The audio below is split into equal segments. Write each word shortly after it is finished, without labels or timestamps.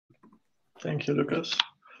Thank you, Lucas.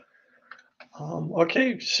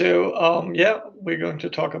 Okay, so yeah, we're going to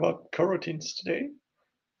talk about coroutines today.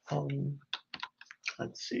 Um,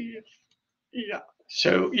 let's see. Yeah,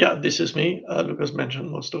 so yeah, this is me. Lucas mentioned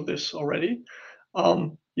most of this already.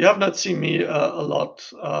 You have not seen me a lot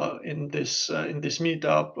in this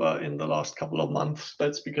meetup in the last couple of months.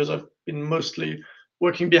 That's because I've been mostly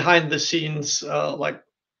working behind the scenes, like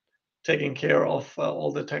taking care of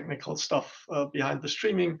all the technical stuff behind the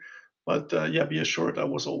streaming. But yeah, be assured I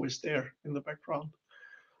was always there in the background.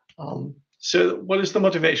 So what is the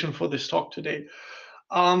motivation for this talk today?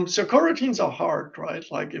 So coroutines are hard, right?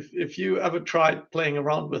 Like if you ever tried playing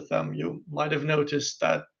around with them, you might have noticed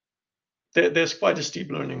that there's quite a steep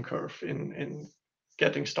learning curve in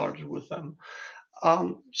getting started with them.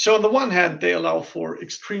 So on the one hand, they allow for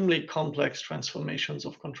extremely complex transformations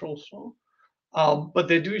of control flow, but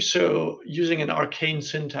they do so using an arcane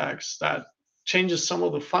syntax that changes some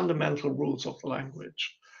of the fundamental rules of the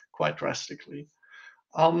language quite drastically.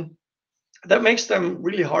 Um, that makes them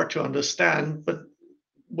really hard to understand. But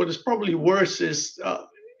what is probably worse is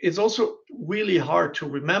it's also really hard to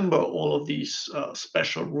remember all of these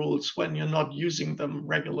special rules when you're not using them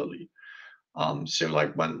regularly. So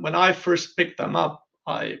like when I first picked them up,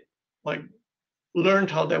 I like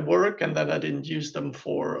learned how they work, and then I didn't use them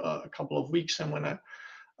for a couple of weeks. And when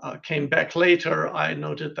I came back later, I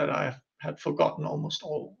noted that I had forgotten almost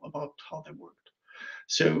all about how they worked.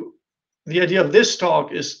 So the idea of this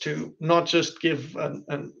talk is to not just give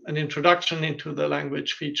an introduction into the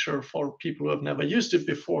language feature for people who have never used it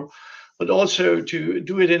before, but also to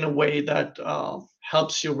do it in a way that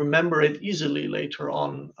helps you remember it easily later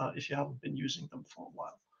on if you haven't been using them for a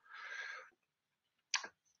while.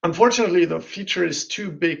 Unfortunately, the feature is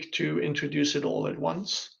too big to introduce it all at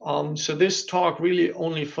once. So this talk really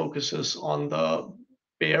only focuses on the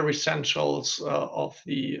bare essentials of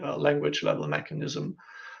the language level mechanism,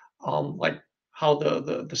 like how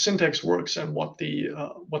the syntax works and what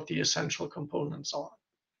the essential components are.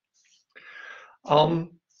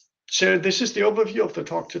 So this is the overview of the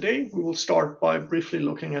talk today. We will start by briefly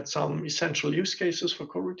looking at some essential use cases for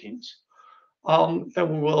coroutines.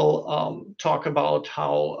 Then we will talk about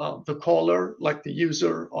how the caller, like the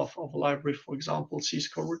user of a library, for example,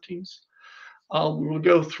 sees coroutines. We will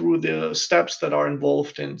go through the steps that are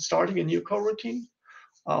involved in starting a new coroutine.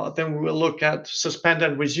 Then we will look at suspend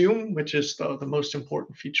and resume, which is the most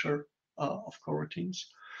important feature of coroutines.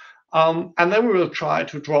 And then we will try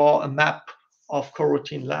to draw a map of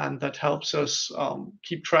coroutine land that helps us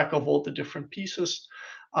keep track of all the different pieces.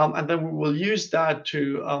 And then we will use that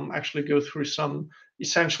to actually go through some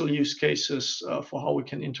essential use cases for how we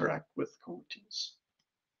can interact with coroutines.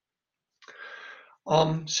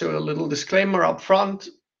 So a little disclaimer up front.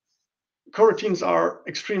 Coroutines are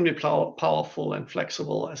extremely powerful and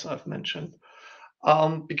flexible, as I've mentioned.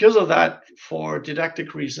 Because of that, for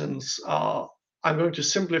didactic reasons, I'm going to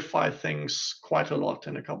simplify things quite a lot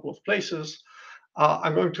in a couple of places.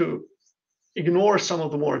 I'm going to ignore some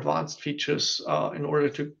of the more advanced features in order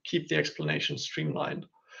to keep the explanation streamlined.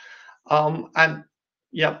 And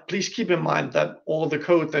yeah, please keep in mind that all the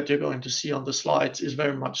code that you're going to see on the slides is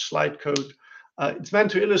very much slide code. It's meant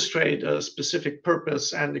to illustrate a specific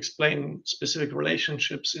purpose and explain specific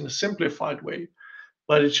relationships in a simplified way,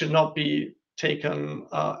 but it should not be taken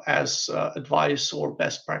as advice or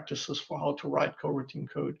best practices for how to write coroutine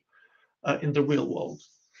code in the real world.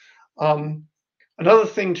 Another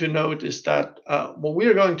thing to note is that what we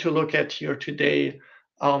are going to look at here today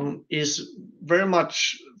is very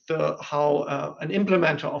much how an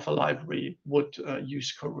implementer of a library would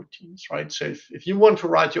use coroutines, right? So if you want to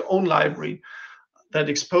write your own library that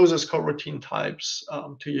exposes coroutine types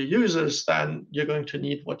to your users, then you're going to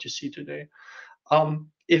need what you see today.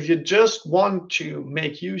 If you just want to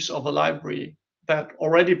make use of a library that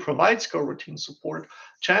already provides coroutine support,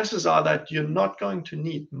 chances are that you're not going to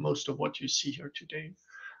need most of what you see here today.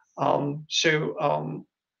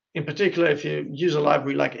 In particular, if you use a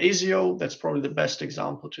library like ASIO, that's probably the best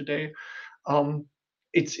example today.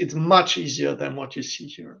 It's much easier than what you see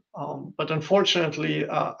here. But unfortunately,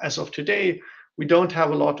 as of today, we don't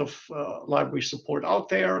have a lot of library support out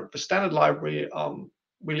there. The standard library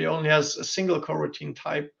really only has a single coroutine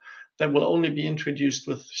type that will only be introduced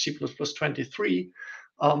with C++23.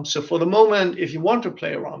 So for the moment, if you want to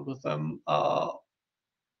play around with them,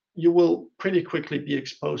 you will pretty quickly be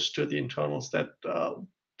exposed to the internals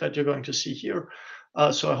that you're going to see here.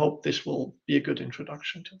 So I hope this will be a good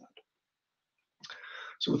introduction to that.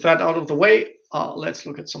 So with that out of the way, let's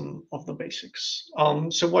look at some of the basics.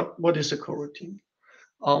 So what is a coroutine?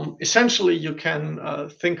 Essentially, you can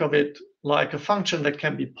think of it like a function that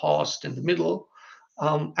can be paused in the middle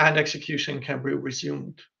and execution can be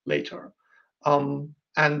resumed later.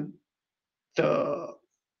 And the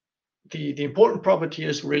the important property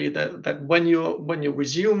is really that when you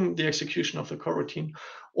resume the execution of the coroutine,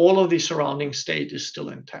 all of the surrounding state is still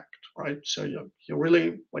intact, right? So you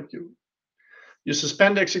really what you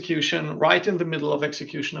suspend execution right in the middle of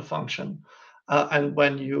execution of function, and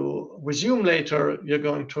when you resume later, you're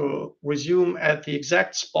going to resume at the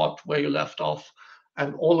exact spot where you left off,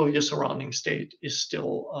 and all of your surrounding state is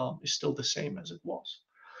still the same as it was.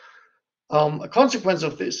 A consequence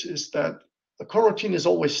of this is that the coroutine is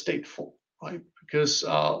always stateful, right? Because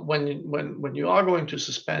when you are going to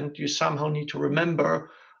suspend, you somehow need to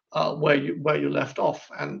remember where you left off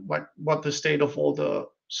and what the state of all the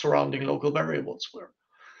surrounding local variables were.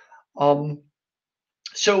 Um,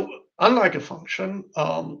 so unlike a function,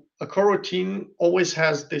 a coroutine always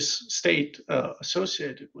has this state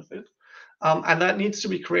associated with it, and that needs to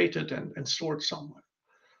be created and stored somewhere.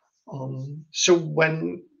 So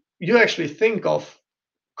when you actually think of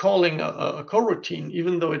calling a coroutine,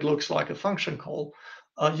 even though it looks like a function call,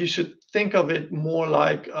 you should think of it more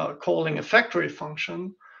like calling a factory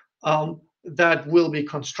function that will be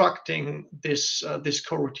constructing this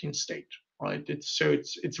coroutine state, right?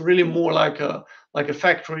 It's really more like a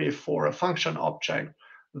factory for a function object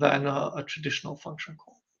than a traditional function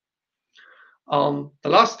call. The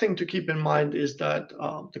last thing to keep in mind is that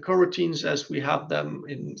the coroutines, as we have them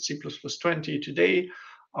in C++20 today,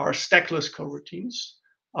 are stackless coroutines.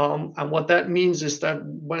 And what that means is that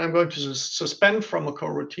when I'm going to suspend from a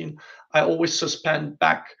coroutine, I always suspend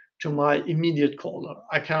back to my immediate caller.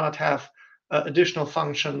 I cannot have additional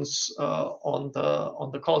functions on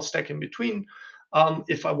the call stack in between.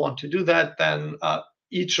 If I want to do that, then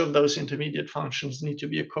each of those intermediate functions need to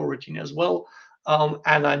be a coroutine as well.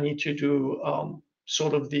 And I need to do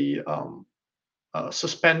sort of the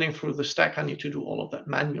suspending through the stack. I need to do all of that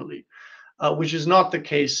manually, which is not the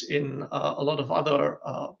case in a lot of other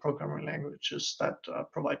programming languages that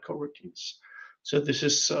provide coroutines. So this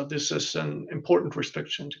is an important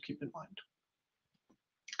restriction to keep in mind.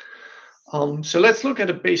 So let's look at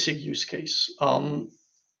a basic use case. One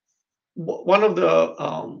of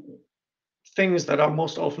the things that are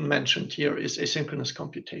most often mentioned here is asynchronous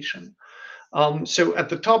computation. So at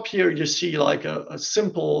the top here, you see like a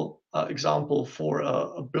simple example for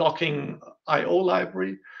a blocking I/O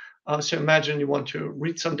library. So imagine you want to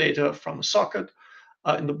read some data from a socket.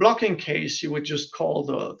 In the blocking case, you would just call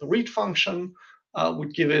the read function,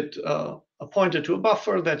 would give it a pointer to a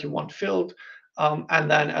buffer that you want filled,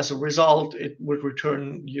 and then as a result, it would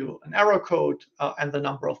return you an error code and the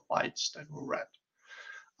number of bytes that were read.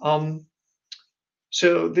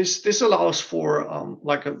 So this allows for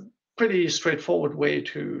like a pretty straightforward way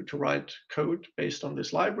to write code based on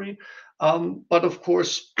this library. But of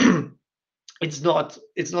course, it's not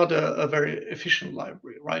a very efficient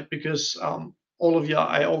library, right? Because all of your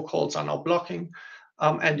I/O calls are now blocking,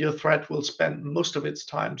 and your thread will spend most of its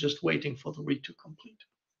time just waiting for the read to complete.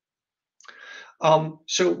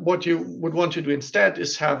 So what you would want to do instead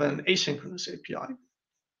is have an asynchronous API,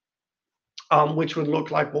 which would look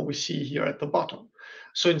like what we see here at the bottom.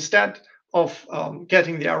 So instead of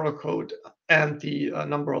getting the error code and the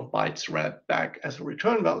number of bytes read back as a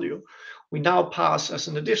return value, we now pass as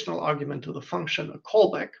an additional argument to the function a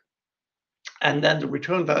callback, and then the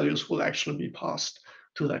return values will actually be passed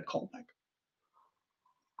to that callback.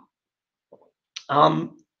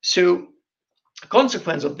 So the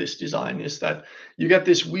consequence of this design is that you get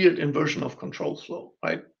this weird inversion of control flow,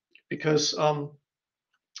 right? Because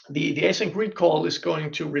the async read call is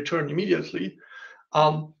going to return immediately,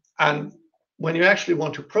 and when you actually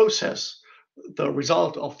want to process the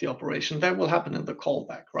result of the operation, that will happen in the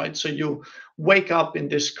callback, right? So you wake up in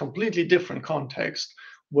this completely different context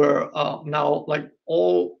where now like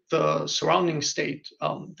all the surrounding state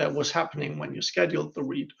that was happening when you scheduled the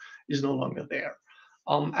read is no longer there.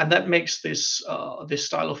 And that makes this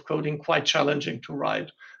style of coding quite challenging to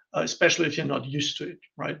write, especially if you're not used to it,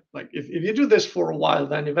 right? Like if you do this for a while,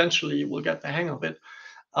 then eventually you will get the hang of it.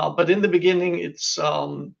 But in the beginning, it's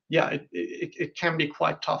it can be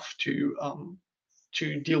quite tough to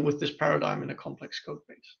deal with this paradigm in a complex code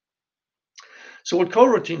base. So what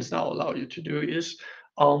coroutines now allow you to do is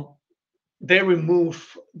they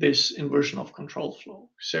remove this inversion of control flow.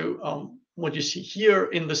 So what you see here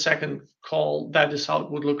in the second call, that is how it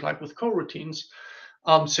would look like with coroutines.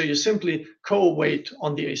 So you simply co-await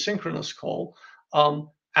on the asynchronous call,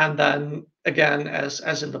 and then again,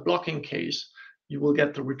 as in the blocking case, you will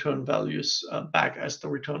get the return values back as the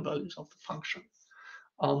return values of the function.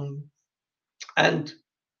 And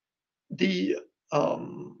the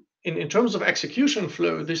in terms of execution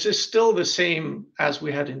flow, this is still the same as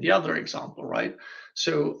we had in the other example, right?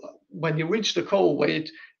 So when you reach the call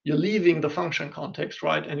wait, you're leaving the function context,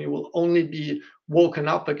 right? And you will only be woken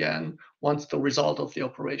up again once the result of the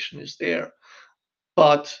operation is there.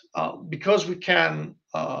 But because we can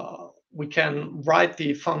write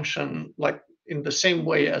the function like in the same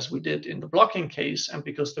way as we did in the blocking case, and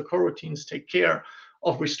because the coroutines take care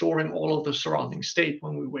of restoring all of the surrounding state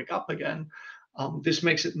when we wake up again, this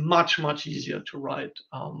makes it much, much easier to write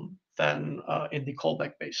than in the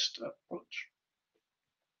callback-based approach.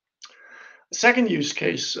 Second use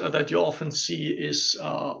case that you often see is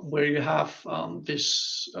where you have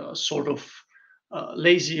this sort of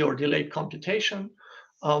lazy or delayed computation.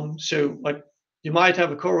 So like you might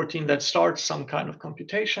have a coroutine that starts some kind of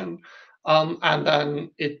computation, and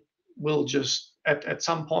then it will just, at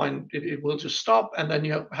some point, it will just stop, and then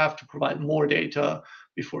you have to provide more data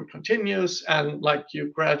before it continues, and like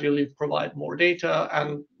you gradually provide more data,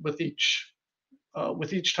 and with each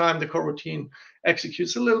time the coroutine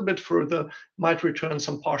executes a little bit further, might return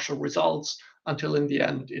some partial results until in the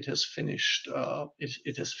end it has finished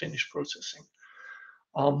it has finished processing.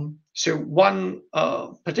 So one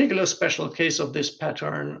particular special case of this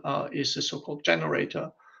pattern is the so-called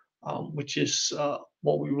generator, which is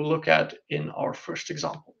what we will look at in our first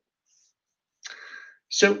example.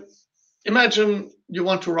 So imagine you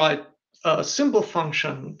want to write a simple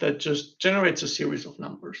function that just generates a series of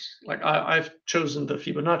numbers. Like I've chosen the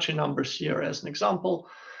Fibonacci numbers here as an example.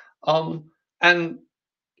 And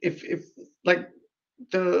if like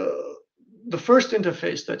the first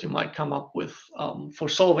interface that you might come up with for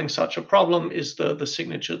solving such a problem is the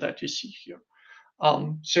signature that you see here.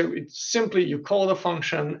 So it's simply you call the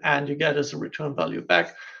function and you get as a return value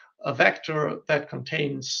back a vector that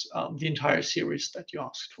contains the entire series that you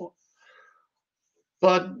asked for.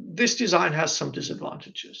 But this design has some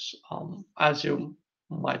disadvantages, as you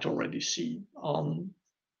might already see.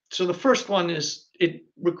 So the first one is it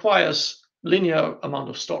requires linear amount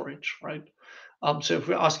of storage, right? So if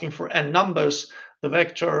we're asking for n numbers, the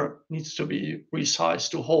vector needs to be resized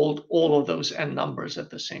to hold all of those n numbers at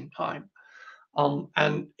the same time.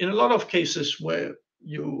 And in a lot of cases where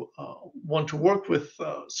you want to work with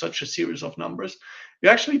such a series of numbers, you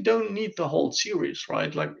actually don't need the whole series,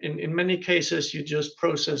 right? Like in many cases, you just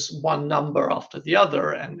process one number after the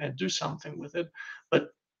other and do something with it, but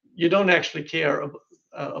you don't actually care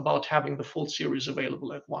about having the full series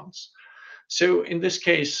available at once. So in this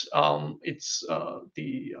case, it's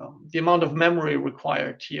the amount of memory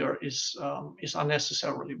required here is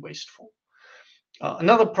unnecessarily wasteful.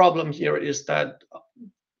 Another problem here is that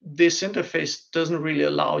this interface doesn't really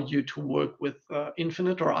allow you to work with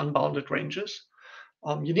infinite or unbounded ranges.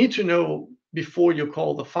 You need to know before you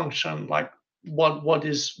call the function, like what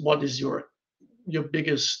is your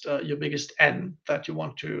biggest n that you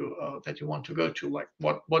want to go to, like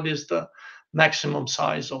what is the maximum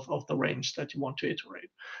size of the range that you want to iterate.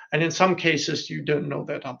 And in some cases you don't know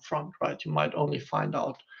that up front, right? You might only find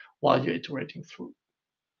out while you're iterating through.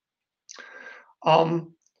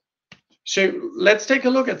 So let's take a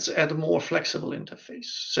look at a more flexible interface.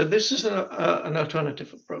 So this is an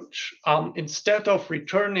alternative approach. Instead of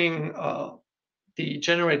returning the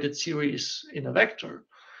generated series in a vector,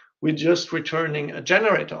 we're just returning a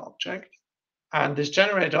generator object. And this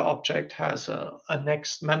generator object has a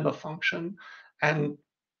next member function. And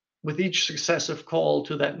with each successive call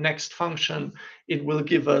to that next function, it will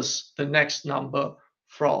give us the next number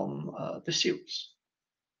from the series.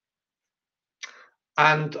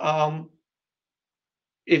 And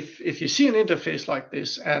if you see an interface like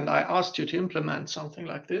this, and I asked you to implement something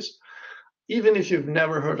like this, even if you've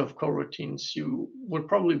never heard of coroutines, you would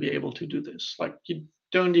probably be able to do this. Like you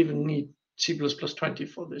don't even need C++20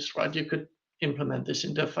 for this, right? You could implement this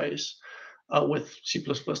interface with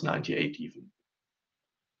C++98 even.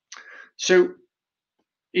 So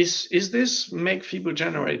is this make Fibo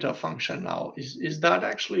generator function now, is that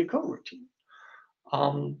actually a coroutine?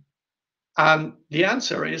 And the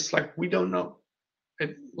answer is like, we don't know.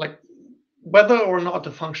 Like whether or not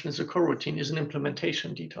the function is a coroutine is an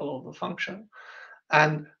implementation detail of the function.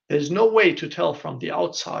 And there's no way to tell from the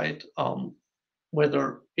outside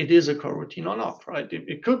whether it is a coroutine or not, right?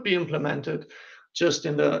 It could be implemented just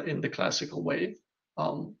in the classical way,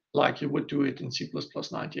 like you would do it in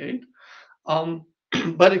C++98.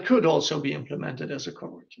 But it could also be implemented as a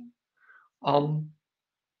coroutine.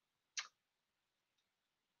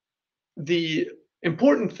 The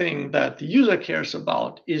important thing that the user cares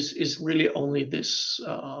about is really only this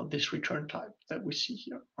this return type that we see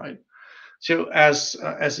here, right? So as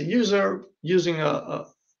a user using a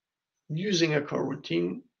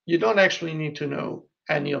coroutine, you don't actually need to know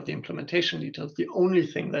any of the implementation details. The only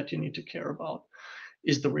thing that you need to care about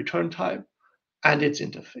is the return type and its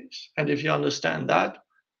interface. And if you understand that,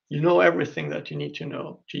 you know everything that you need to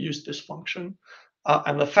know to use this function.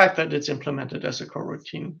 And the fact that it's implemented as a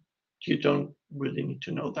coroutine, you don't really need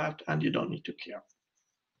to know that, and you don't need to care.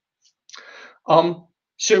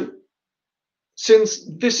 So since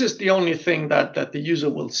this is the only thing that the user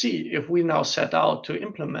will see, if we now set out to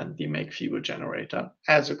implement the make fewer generator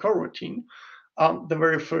as a coroutine, the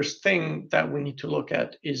very first thing that we need to look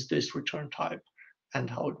at is this return type and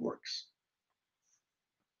how it works.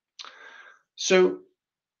 So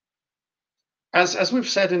as we've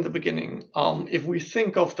said in the beginning, if we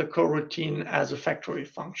think of the coroutine as a factory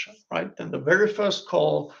function, right, then the very first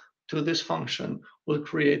call to this function will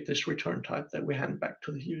create this return type that we hand back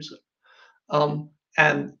to the user.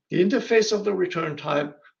 And the interface of the return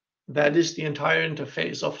type, that is the entire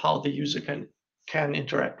interface of how the user can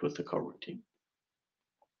interact with the coroutine.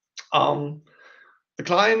 The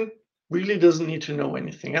client really doesn't need to know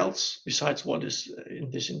anything else besides what is in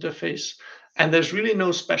this interface. And there's really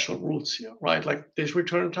no special rules here, right? Like this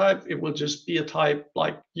return type, it will just be a type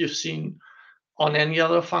like you've seen on any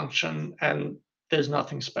other function, and there's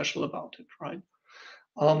nothing special about it, right?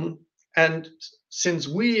 And since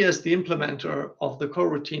we, as the implementer of the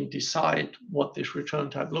coroutine, decide what this return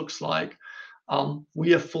type looks like,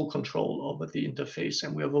 we have full control over the interface,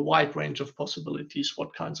 and we have a wide range of possibilities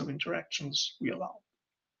what kinds of interactions we allow.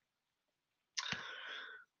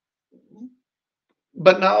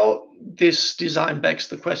 But now this design begs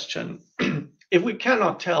the question, if we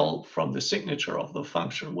cannot tell from the signature of the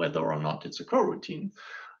function whether or not it's a coroutine,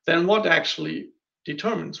 then what actually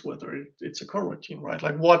determines whether it's a coroutine, right?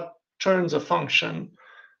 Like what turns a function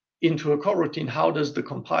into a coroutine? How does the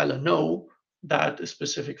compiler know that a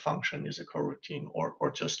specific function is a coroutine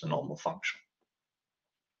or just a normal function?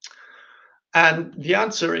 And the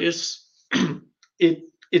answer is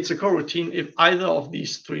it's a coroutine if either of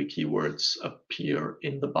these three keywords appear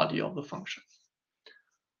in the body of the function.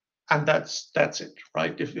 And that's it,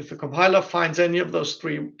 right? If the compiler finds any of those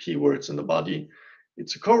three keywords in the body,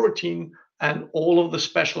 it's a coroutine, and all of the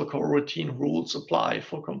special coroutine rules apply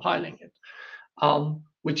for compiling it,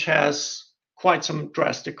 which has quite some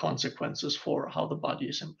drastic consequences for how the body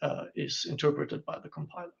is interpreted by the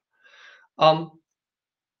compiler.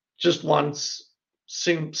 Just one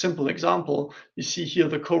simple example, you see here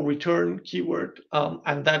the co-return keyword,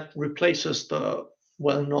 and that replaces the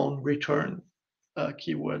well-known return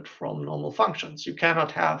keyword from normal functions. You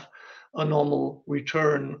cannot have a normal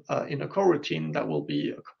return in a coroutine. That will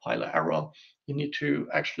be a compiler error. You need to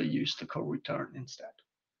actually use the co-return instead.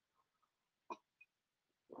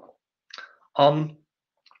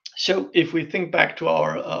 So if we think back to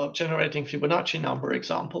our generating Fibonacci number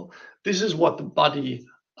example, this is what the body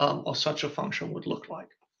of such a function would look like.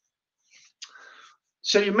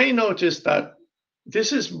 So you may notice that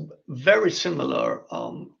this is very similar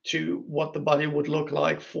to what the body would look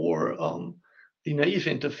like for the naive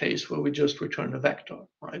interface, where we just return a vector,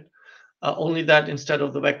 right? Only that instead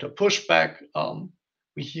of the vector pushback,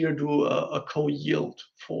 we here do a co-yield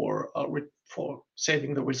for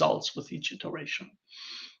saving the results with each iteration.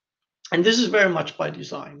 And this is very much by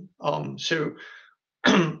design. So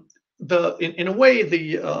in a way,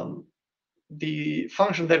 the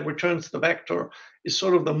function that returns the vector is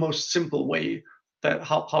sort of the most simple way that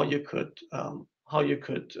how you could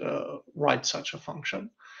write such a function.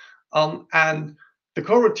 And the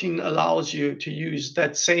coroutine allows you to use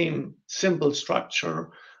that same simple structure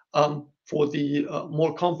for the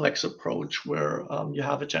more complex approach, where you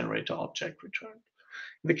have a generator object returned.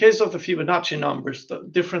 In the case of the Fibonacci numbers, the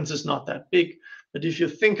difference is not that big. But if you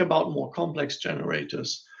think about more complex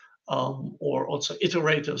generators, or also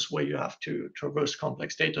iterators where you have to traverse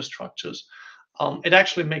complex data structures, it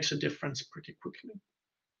actually makes a difference pretty quickly.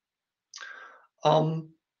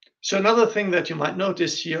 So another thing that you might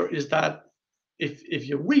notice here is that if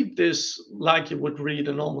you read this like you would read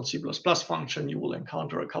a normal C++ function, you will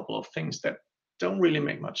encounter a couple of things that don't really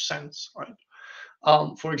make much sense, right?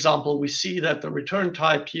 For example, we see that the return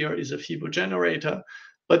type here is a Fibo generator,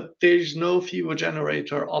 but there's no Fibo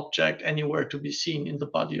generator object anywhere to be seen in the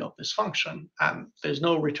body of this function, and there's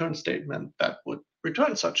no return statement that would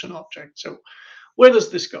return such an object. So where does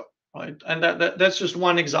this go, right? And that's just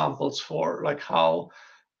one example for like how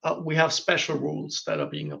we have special rules that are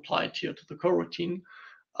being applied here to the coroutine.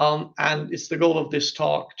 And it's the goal of this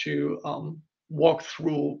talk to walk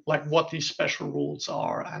through like what these special rules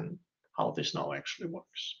are and how this now actually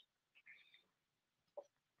works.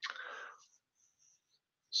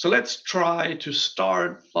 So let's try to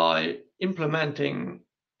start by implementing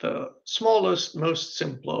the smallest, most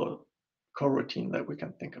simpler coroutine that we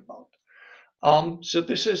can think about. So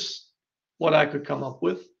this is what I could come up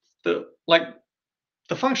with. The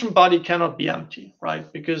function body cannot be empty,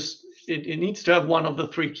 right? Because it needs to have one of the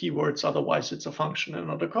three keywords, otherwise it's a function and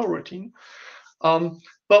not a coroutine.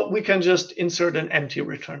 But we can just insert an empty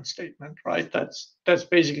return statement, right? That's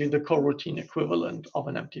basically the coroutine equivalent of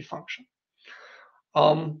an empty function.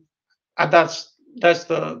 And that's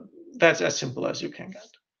as simple as you can get.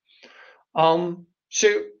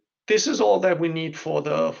 So this is all that we need for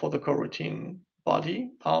the coroutine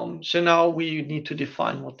body. So now we need to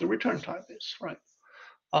define what the return type is, right?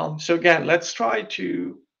 So again, let's try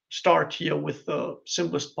to start here with the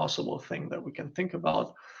simplest possible thing that we can think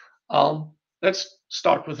about. Let's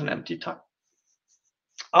start with an empty type.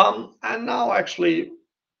 And now actually,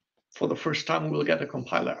 for the first time, we'll get a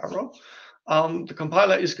compiler error. The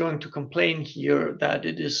compiler is going to complain here that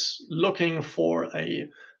it is looking for a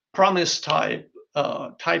promise type,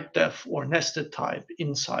 type def, or nested type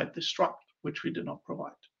inside the struct, which we did not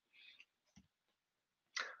provide.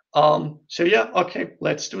 So yeah, okay,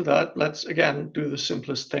 let's do that. Let's again do the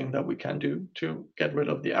simplest thing that we can do to get rid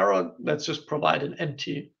of the error. Let's just provide an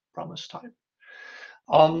empty promise type.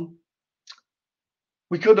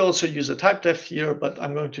 We could also use a type def here, but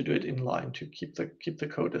I'm going to do it inline to keep the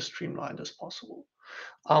code as streamlined as possible.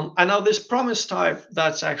 And now this promise type,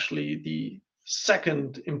 that's actually the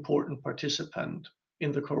second important participant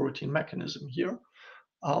in the coroutine mechanism here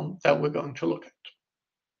that we're going to look at.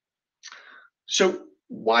 So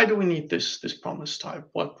why do we need this promise type?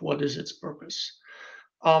 What is its purpose?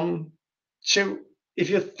 So if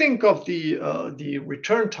you think of the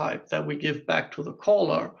return type that we give back to the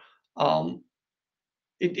caller,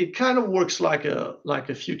 it kind of works like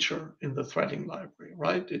a future in the threading library,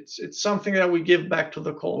 right? It's something that we give back to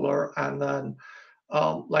the caller, and then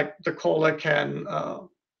like the caller can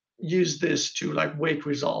use this to like wait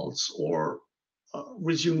results or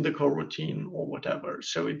resume the coroutine or whatever.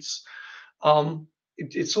 So it's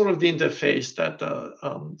sort of the interface that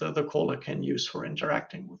the caller can use for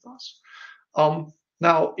interacting with us.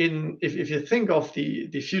 Now, if you think of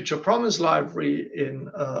the future promise library in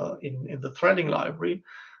the threading library,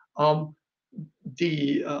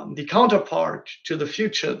 the counterpart to the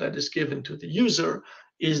future that is given to the user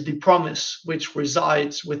is the promise, which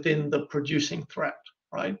resides within the producing thread,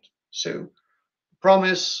 right? So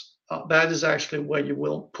promise, that is actually where you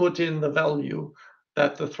will put in the value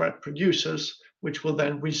that the thread produces, which will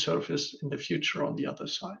then resurface in the future on the other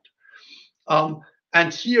side.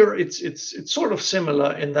 And here it's sort of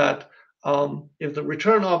similar in that if the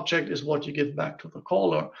return object is what you give back to the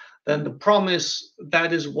caller, then the promise,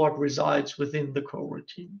 that is what resides within the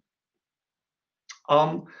coroutine.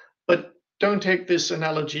 But don't take this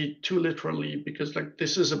analogy too literally, because like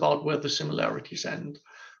this is about where the similarities end.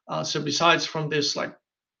 So besides from this like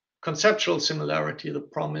conceptual similarity, the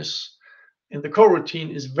promise in the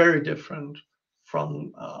coroutine is very different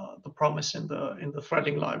from the promise in the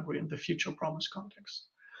threading library in the future promise context.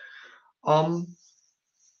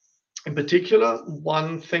 In particular,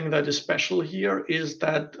 one thing that is special here is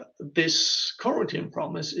that this coroutine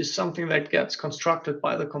promise is something that gets constructed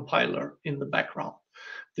by the compiler in the background.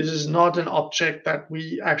 This is not an object that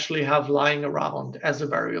we actually have lying around as a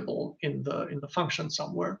variable in the function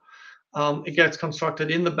somewhere. It gets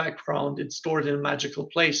constructed in the background, it's stored in a magical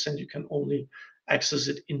place, and you can only access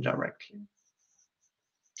it indirectly.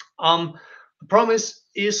 The promise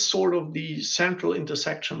is sort of the central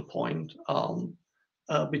intersection point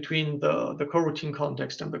between the coroutine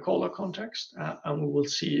context and the caller context, and we will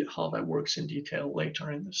see how that works in detail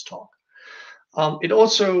later in this talk. It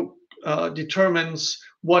also determines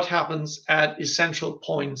what happens at essential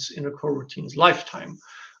points in a coroutine's lifetime,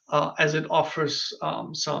 as it offers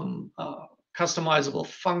some customizable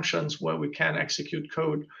functions where we can execute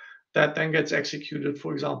code that then gets executed,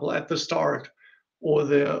 for example, at the start or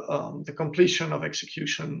the completion of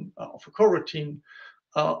execution of a coroutine,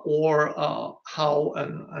 or how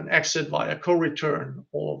an exit via co-return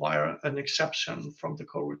or via an exception from the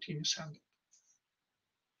coroutine is handled.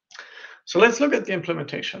 So let's look at the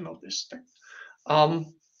implementation of this thing.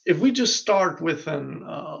 If we just start with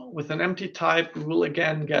an empty type, we will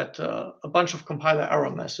again get a bunch of compiler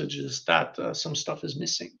error messages that some stuff is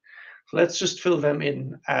missing. So let's just fill them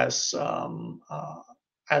in as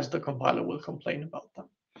the compiler will complain about them.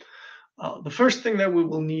 The first thing that we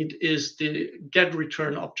will need is the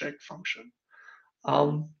getReturnObject function.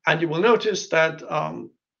 And you will notice that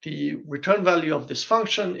the return value of this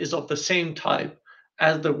function is of the same type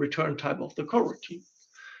as the return type of the coroutine.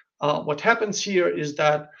 What happens here is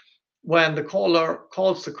that when the caller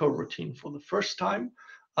calls the coroutine for the first time,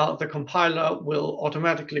 the compiler will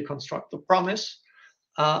automatically construct the promise,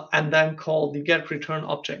 and then call the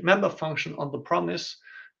getReturnObjectMember function on the promise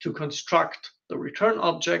to construct the return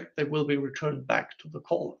object that will be returned back to the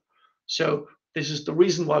caller. So this is the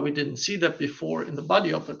reason why we didn't see that before in the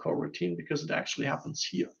body of the coroutine, because it actually happens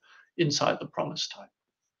here inside the promise type.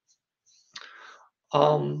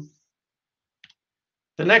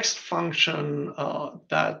 The next function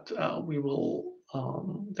that we will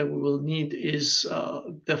need is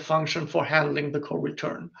the function for handling the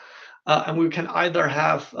co-return. And we can either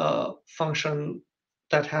have a function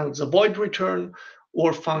that handles a void return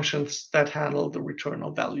or functions that handle the return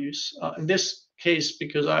of values. In this case,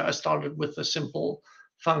 because I started with a simple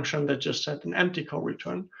function that just had an empty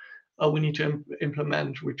co-return, we need to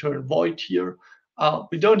implement return void here.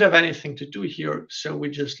 We don't have anything to do here, so we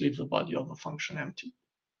just leave the body of the function empty.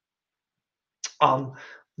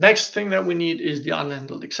 Next thing that we need is the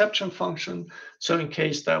unhandled exception function. So in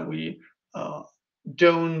case that we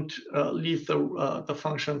don't leave the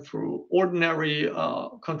function through ordinary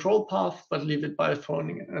control path, but leave it by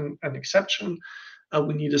throwing an exception,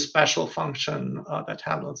 we need a special function that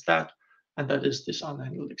handles that, and that is this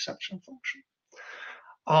unhandled exception function.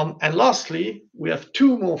 And lastly, we have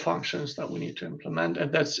two more functions that we need to implement,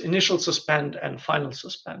 and that's initial suspend and final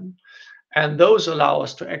suspend. And those allow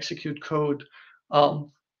us to execute code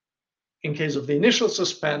in case of the initial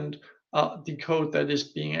suspend, the code that is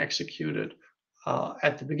being executed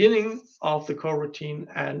at the beginning of the coroutine,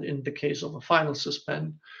 and in the case of a final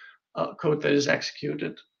suspend, code that is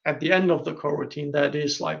executed at the end of the coroutine. That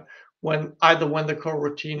is like when the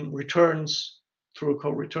coroutine returns through a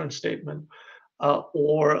co-return statement,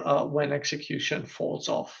 or when execution falls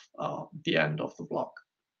off the end of the block.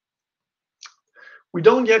 We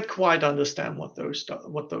don't yet quite understand what those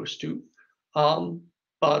do,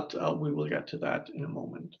 but we will get to that in a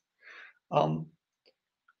moment.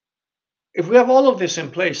 If we have all of this in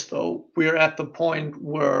place, though, we're at the point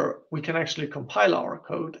where we can actually compile our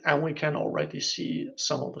code and we can already see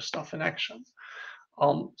some of the stuff in action.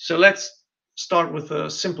 So let's start with a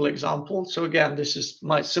simple example. So again, this is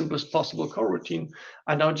my simplest possible coroutine,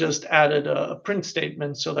 and I just added a print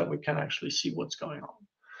statement so that we can actually see what's going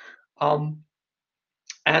on.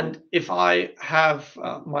 And if I have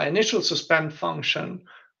my initial suspend function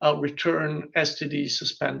return std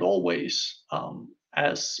suspend always,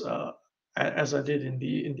 as I did in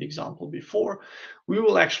the example before, we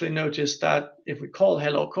will actually notice that if we call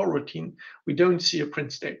hello coroutine, we don't see a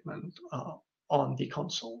print statement on the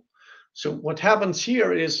console. So what happens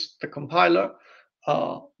here is the compiler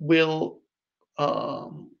will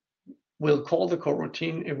call the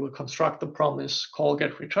coroutine, it will construct the promise, call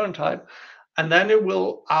get return type, and then it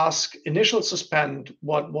will ask initial suspend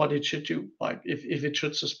what it should do, like if it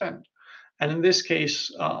should suspend. And in this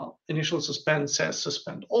case, initial suspend says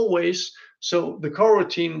suspend always. So the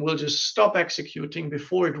coroutine will just stop executing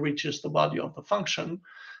before it reaches the body of the function.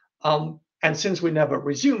 And since we never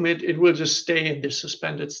resume it, it will just stay in this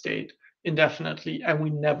suspended state indefinitely, and we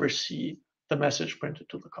never see the message printed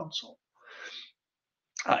to the console.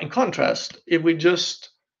 In contrast, if we just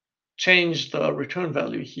change the return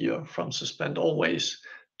value here from suspend always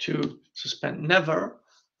to suspend never,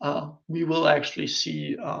 we will actually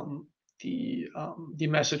see the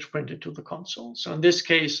message printed to the console. So in this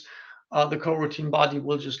case, the coroutine body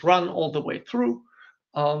will just run all the way through,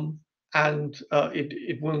 and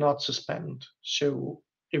it will not suspend. So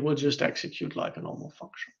it will just execute like a normal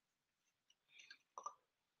function.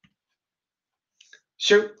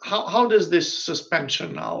 So how does this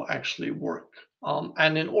suspension now actually work?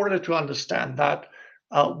 And in order to understand that,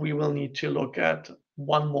 we will need to look at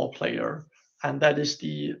one more player, and that is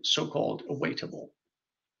the so-called awaitable.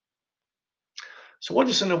 So what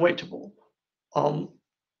is an awaitable?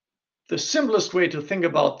 The simplest way to think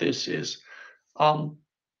about this is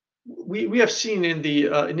we have seen in the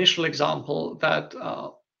initial example that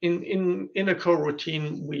in a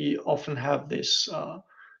coroutine, we often have this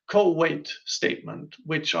co-wait statement,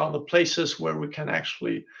 which are the places where we can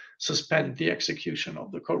actually suspend the execution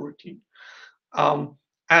of the coroutine.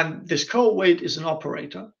 And this co-wait is an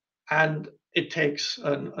operator, and it takes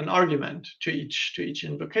an argument to each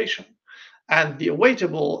invocation. And the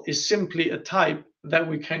awaitable is simply a type that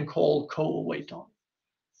we can call co-await on.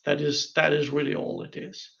 That is really all it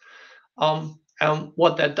is. And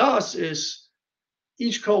what that does is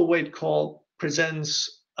each co-await call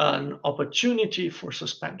presents an opportunity for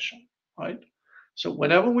suspension, right? So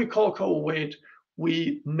whenever we call co-await,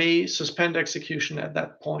 we may suspend execution at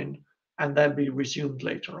that point and then be resumed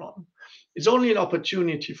later on. It's only an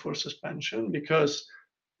opportunity for suspension because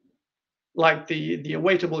like the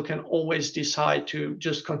awaitable can always decide to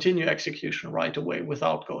just continue execution right away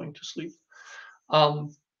without going to sleep.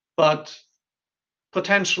 But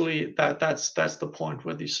potentially that's the point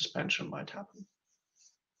where the suspension might happen.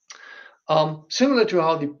 Similar to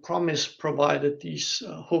how the promise provided these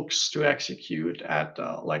hooks to execute at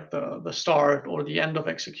like the start or the end of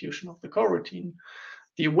execution of the coroutine,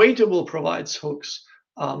 the awaitable provides hooks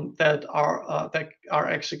that are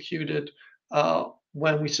executed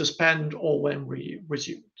when we suspend or when we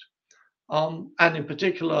resume. And in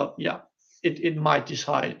particular, yeah, it might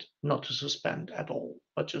decide not to suspend at all,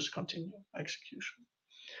 but just continue execution.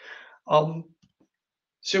 Um,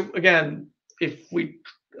 so again, if we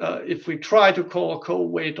try to call a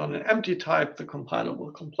co-await on an empty type, the compiler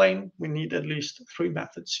will complain. We need at least 3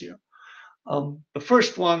 methods here. The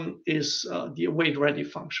first one is the await ready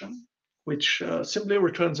function, which simply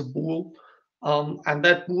returns a bool, and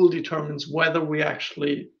that bool determines whether we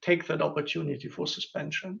actually take that opportunity for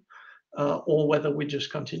suspension or whether we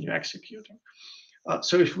just continue executing.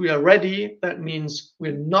 So if we are ready, that means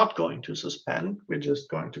we're not going to suspend, we're just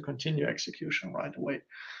going to continue execution right away.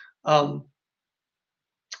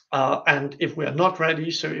 And if we are not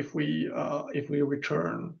ready, so if we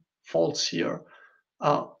return false here,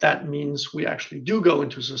 that means we actually do go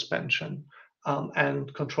into suspension,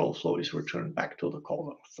 and control flow is returned back to the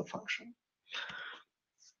caller of the function.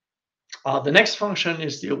 The next function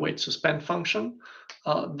is the await suspend function.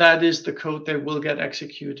 That is the code that will get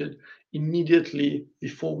executed immediately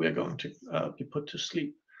before we're going to be put to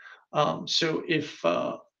sleep. So if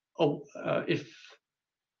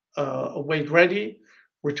await ready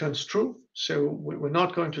returns true, so we're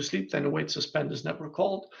not going to sleep, then await suspend is never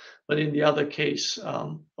called. But in the other case,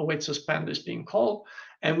 await suspend is being called,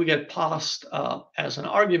 and we get passed as an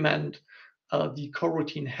argument the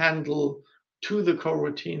coroutine handle to the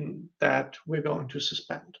coroutine that we're going to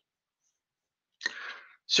suspend.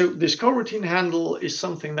 So this coroutine handle is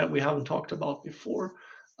something that we haven't talked about before.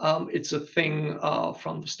 It's a thing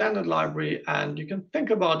from the standard library, and you can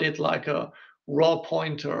think about it like a raw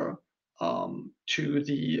pointer to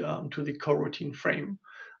the coroutine frame.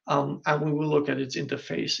 And we will look at its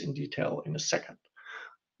interface in detail in a second.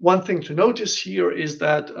 One thing to notice here is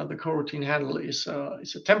that the coroutine handle is a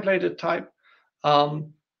templated type.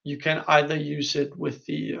 You can either use it with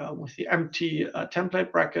the empty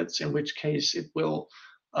template brackets, in which case it will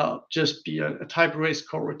just be a type erased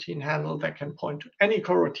coroutine handle that can point to any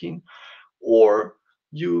coroutine, or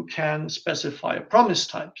you can specify a promise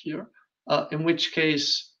type here, in which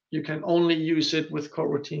case you can only use it with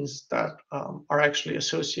coroutines that are actually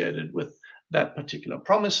associated with that particular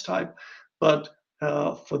promise type. But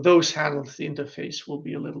for those handles, the interface will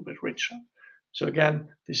be a little bit richer. So again,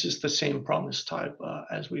 this is the same promise type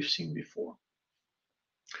as we've seen before.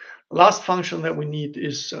 The last function that we need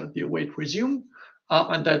is the await resume,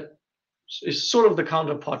 and that is sort of the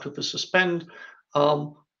counterpart to the suspend.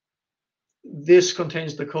 This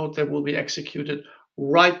contains the code that will be executed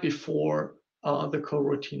right before the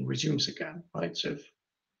coroutine resumes again, right? So if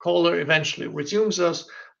caller eventually resumes us,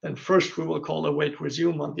 then first we will call await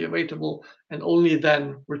resume on the awaitable, and only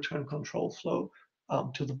then return control flow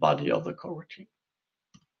to the body of the coroutine.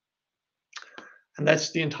 And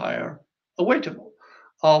that's the entire awaitable.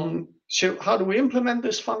 So how do we implement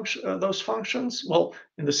this function, those functions? Well,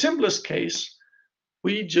 in the simplest case,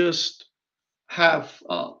 we just have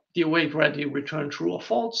the await ready return true or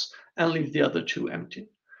false and leave the other two empty.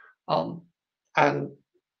 And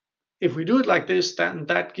if we do it like this, then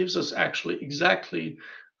that gives us actually exactly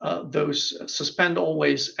those suspend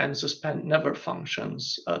always and suspend never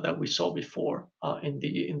functions that we saw before in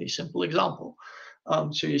the simple example.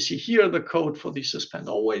 So you see here the code for the suspend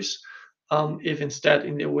always. If instead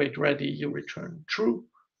in the await ready you return true,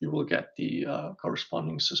 you will get the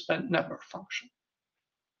corresponding suspend never function.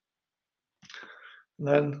 And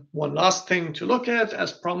then one last thing to look at,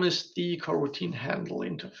 as promised, the coroutine handle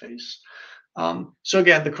interface. So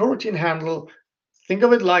again, the coroutine handle, think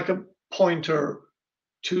of it like a pointer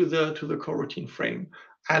to the coroutine frame.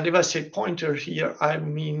 And if I say pointer here, I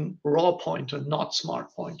mean raw pointer, not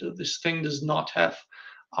smart pointer. This thing does not have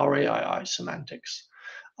RAII semantics.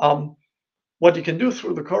 What you can do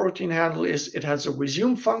through the coroutine handle is it has a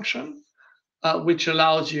resume function, which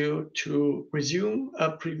allows you to resume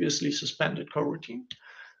a previously suspended coroutine.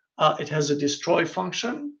 It has a destroy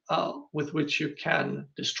function with which you can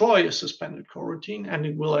destroy a suspended coroutine, and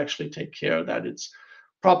it will actually take care that it's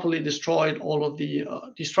properly destroyed, all of the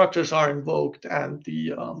destructors are invoked, and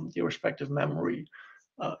the respective memory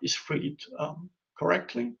is freed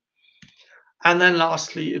correctly. And then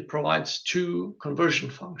lastly, it provides two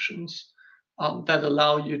conversion functions that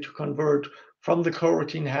allow you to convert from the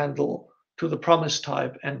coroutine handle to the promise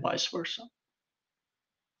type and vice versa.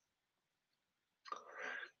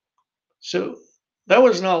 So that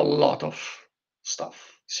was now a lot of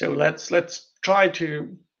stuff. So let's try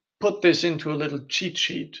to put this into a little cheat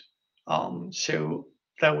sheet, so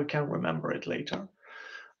that we can remember it later.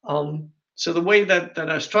 So the way that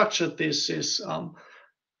I structured this is,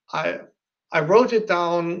 I wrote it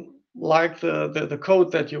down like the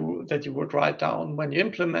code that you would write down when you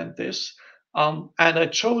implement this, and I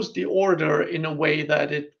chose the order in a way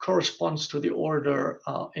that it corresponds to the order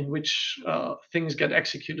in which things get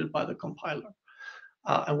executed by the compiler.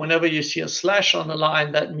 And whenever you see a slash on the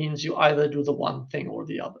line, that means you either do the one thing or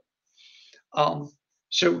the other.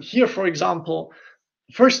 So here, for example,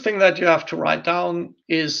 the first thing that you have to write down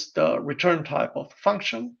is the return type of the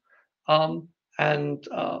function. And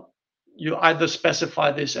you either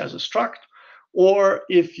specify this as a struct, or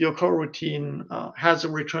if your coroutine has a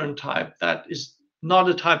return type that is not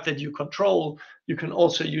a type that you control, you can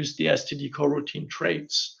also use the std coroutine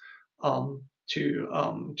traits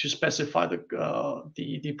to specify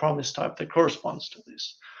the promise type that corresponds to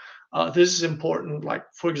this. This is important, like,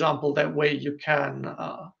 for example, that way you can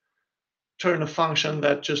turn a function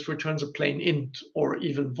that just returns a plain int or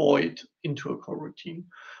even void into a coroutine.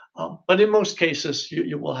 But in most cases,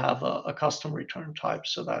 you will have a custom return type,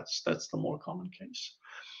 so that's the more common case.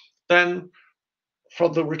 Then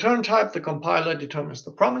from the return type, the compiler determines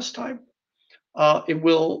the promise type. It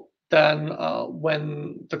will then,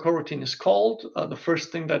 when the coroutine is called, the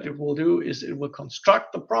first thing that it will do is it will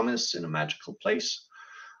construct the promise in a magical place.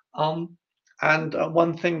 And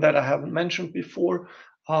one thing that I haven't mentioned before,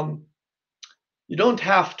 you don't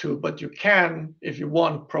have to, but you can, if you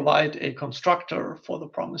want, provide a constructor for the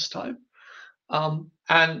promise type.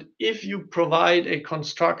 And if you provide a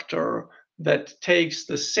constructor that takes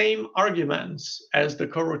the same arguments as the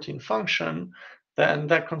coroutine function, then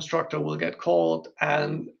that constructor will get called,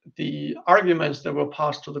 and the arguments that were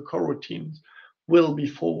passed to the coroutine will be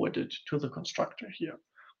forwarded to the constructor here,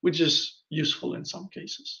 which is useful in some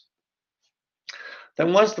cases.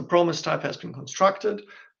 Then once the promise type has been constructed,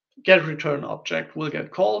 getReturn object will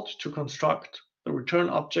get called to construct the return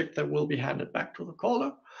object that will be handed back to the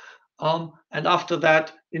caller. And after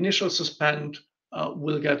that, initial suspend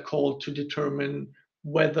will get called to determine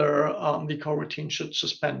whether the coroutine should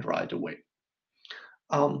suspend right away.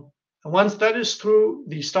 And once that is through,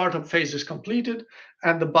 the startup phase is completed,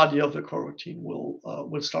 and the body of the coroutine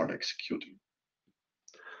will start executing.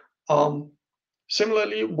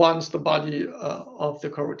 Similarly, once the body of the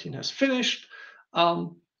coroutine has finished,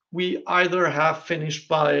 we either have finished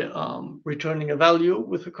by returning a value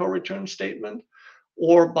with a co-return statement,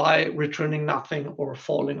 or by returning nothing or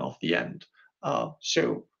falling off the end.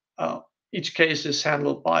 So each case is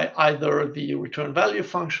handled by either the return value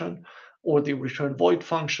function or the return void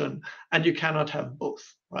function, and you cannot have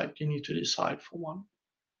both, right? You need to decide for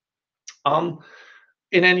one.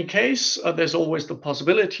 In any case, there's always the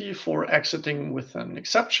possibility for exiting with an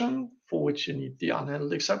exception, for which you need the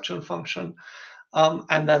unhandled exception function.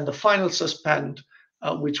 And then the final suspend,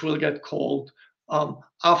 which will get called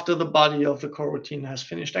after the body of the coroutine has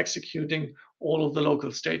finished executing, all of the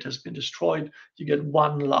local state has been destroyed. You get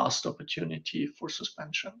one last opportunity for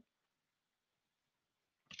suspension.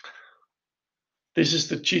 This is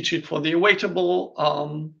the cheat sheet for the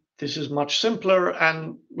awaitable. This is much simpler,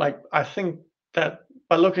 and I think that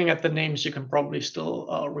by looking at the names, you can probably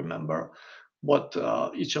still remember what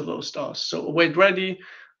each of those does. So await ready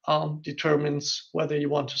determines whether you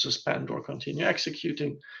want to suspend or continue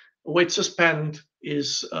executing. Await suspend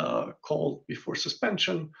is called before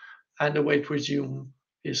suspension, and await resume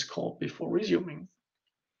is called before resuming.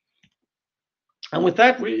 And with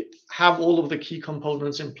that, we have all of the key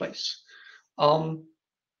components in place.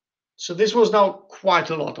 So this was now quite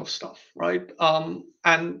a lot of stuff, right?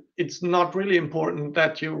 And it's not really important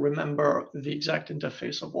that you remember the exact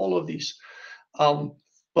interface of all of these,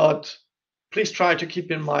 but please try to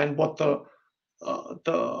keep in mind what the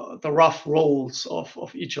rough roles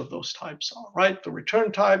of each of those types are, right? The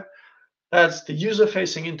return type, that's the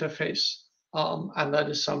user-facing interface, and that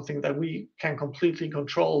is something that we can completely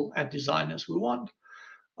control and design as we want.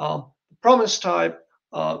 The promise type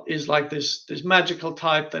is like this magical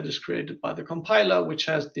type that is created by the compiler, which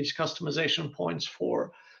has these customization points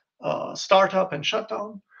for startup and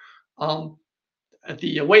shutdown.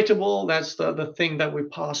 The awaitable, that's the thing that we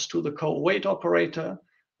pass to the co-await operator,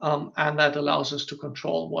 and that allows us to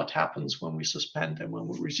control what happens when we suspend and when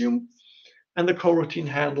we resume. And the coroutine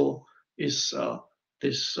handle is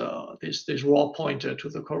this raw pointer to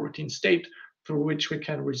the coroutine state through which we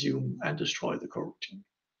can resume and destroy the coroutine.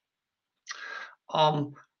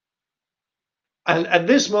 And at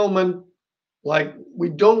this moment, we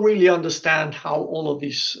don't really understand how all of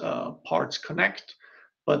these parts connect,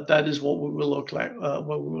 but that is what we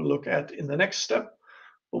will look at in the next step.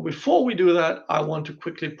 But before we do that, I want to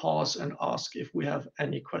quickly pause and ask if we have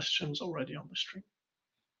any questions already on the stream.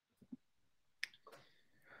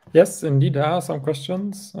 Yes, indeed, there are some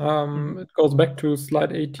questions. It goes back to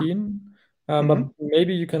slide 18, but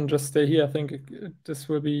maybe you can just stay here. I think this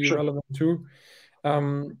will be relevant too.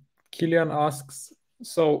 Kilian asks,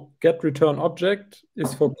 so get return object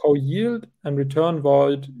is for co-yield and return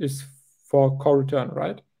void is for co-return,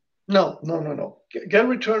 right? No. Get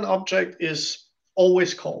return object is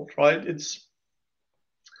always called, right? It's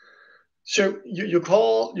so you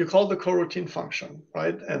call the coroutine function,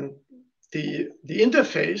 right? And the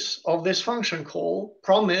interface of this function call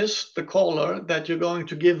promise the caller that you're going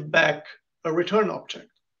to give back a return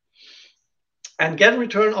object. And get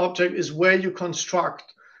return object is where you construct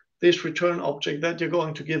this return object that you're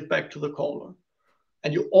going to give back to the caller.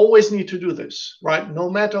 And you always need to do this, right? No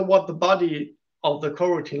matter what the body of the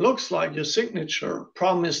coroutine looks like, your signature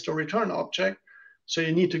promised a return object, so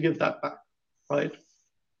you need to give that back, right?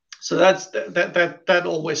 So that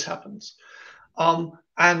always happens.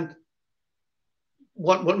 And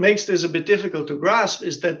what makes this a bit difficult to grasp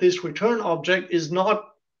is that this return object is not,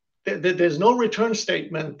 there's no return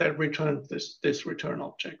statement that returns this return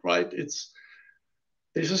object, right?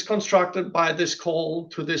 This is constructed by this call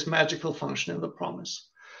to this magical function in the promise.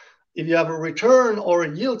 If you have a return or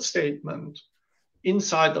a yield statement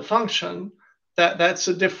inside the function, that's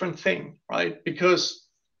a different thing, right? Because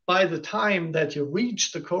by the time that you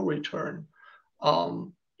reach the co-return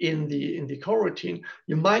in the coroutine,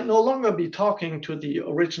 you might no longer be talking to the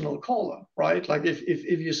original caller, right? Like if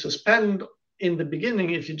you suspend in the beginning,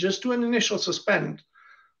 if you just do an initial suspend,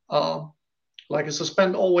 like a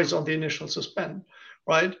suspend always on the initial suspend,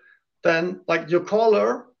 right? Then like your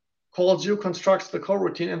caller calls you, constructs the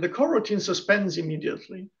coroutine, and the coroutine suspends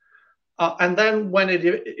immediately. And then when it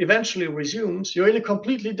eventually resumes, you're in a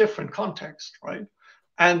completely different context, right?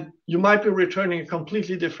 And you might be returning a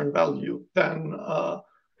completely different value than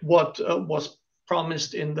what was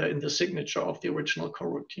promised in the signature of the original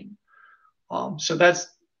coroutine. So that's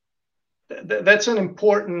an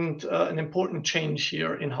important change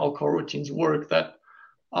here in how coroutines work that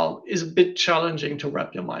is a bit challenging to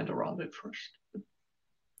wrap your mind around at first.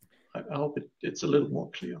 I hope it's a little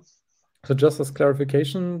more clear. So just as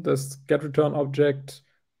clarification, this get return object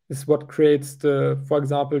is what creates the, for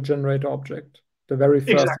example, generator object, the very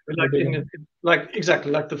first.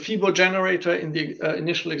 Exactly, like the FIBO generator in the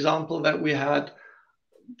initial example that we had,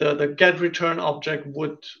 the get return object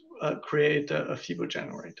would create a FIBO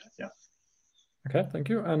generator. Yeah. Okay, thank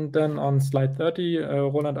you. And then on slide 30,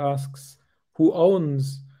 Roland asks, who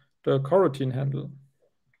owns the coroutine handle?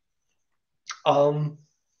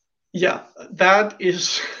 Yeah,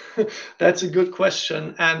 that's a good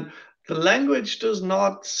question, and the language does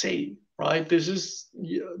not say, right? This is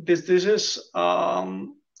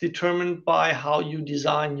determined by how you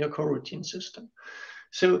design your coroutine system.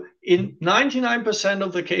 So in 99%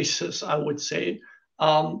 of the cases, I would say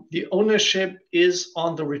the ownership is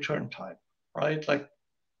on the return type, right? Like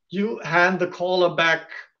you hand the caller back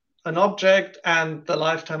an object, and the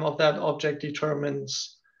lifetime of that object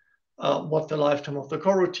determines what the lifetime of the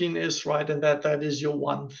coroutine is, right? And that is your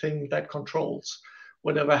one thing that controls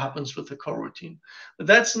whatever happens with the coroutine. But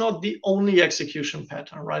that's not the only execution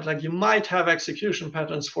pattern, right? Like you might have execution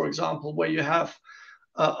patterns, for example, where you have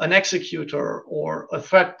an executor or a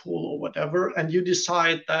thread pool or whatever, and you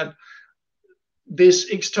decide that this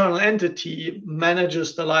external entity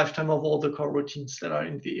manages the lifetime of all the coroutines that are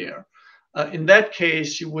in the air. In that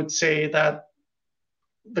case, you would say that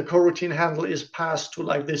the coroutine handle is passed to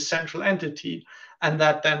like this central entity, and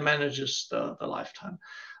that then manages the lifetime.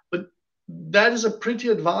 But that is a pretty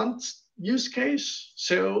advanced use case.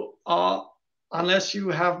 So unless you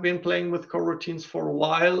have been playing with coroutines for a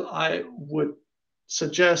while, I would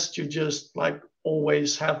suggest you just like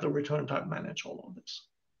always have the return type manage all of this.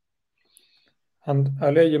 And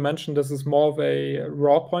earlier you mentioned this is more of a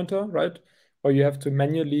raw pointer, right? Or you have to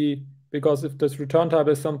manually, because if this return type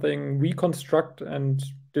is something we construct and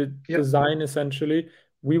design essentially,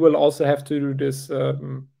 we will also have to do this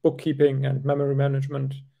bookkeeping and memory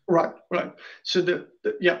management. Right. So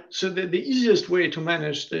the easiest way to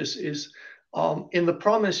manage this is in the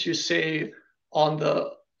promise you say on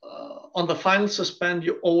the final suspend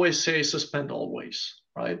you always say suspend always,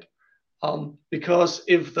 right? Because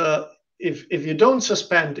if you don't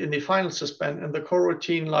suspend in the final suspend and the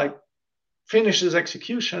coroutine like finishes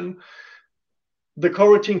execution, the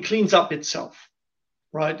coroutine cleans up itself,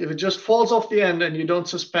 right? If it just falls off the end and you don't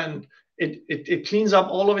suspend, it cleans up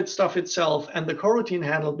all of its stuff itself, and the coroutine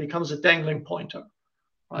handle becomes a dangling pointer,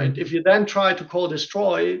 right? If you then try to call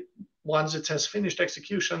destroy once it has finished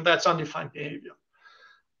execution, that's undefined behavior,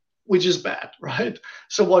 which is bad, right?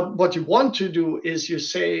 So what you want to do is you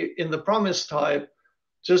say in the promise type,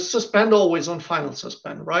 just suspend always on final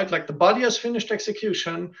suspend, right? Like the body has finished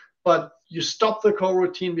execution, but you stop the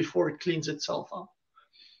coroutine before it cleans itself up.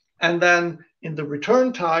 And then in the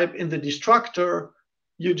return type, in the destructor,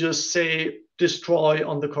 you just say destroy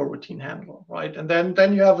on the coroutine handle, right? And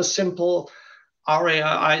then you have a simple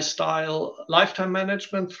RAI style lifetime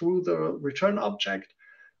management through the return object.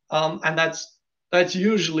 And that's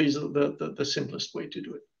usually the simplest way to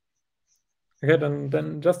do it. Okay,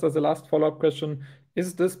 then just as a last follow-up question,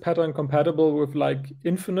 is this pattern compatible with like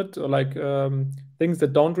infinite or like things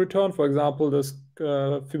that don't return? For example, this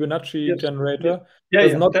Fibonacci generator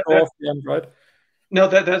does not go off the end, right? No,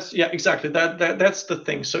 that's yeah, exactly. That's the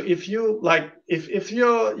thing. So if you like, if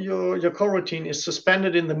your coroutine is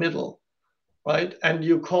suspended in the middle, right, and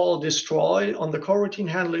you call destroy on the coroutine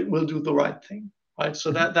handle, it will do the right thing, right?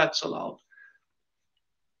 So that's allowed.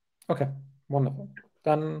 Okay, wonderful.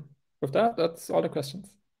 Then with that, that's all the questions.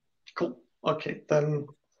 Cool. Okay, then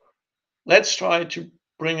let's try to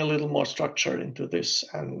bring a little more structure into this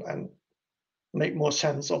and make more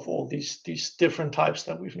sense of all these different types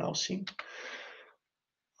that we've now seen.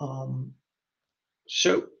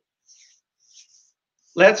 So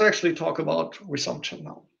let's actually talk about resumption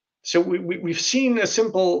now. So we've seen a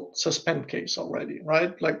simple suspend case already,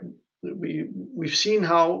 right? Like we've seen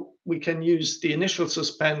how we can use the initial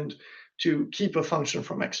suspend to keep a function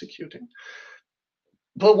from executing.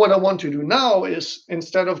 But what I want to do now is,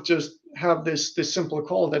 instead of just have this simple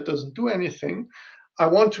call that doesn't do anything, I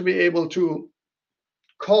want to be able to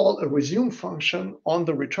call a resume function on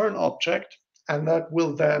the return object, and that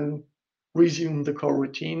will then resume the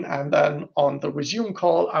coroutine. And then on the resume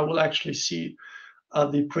call, I will actually see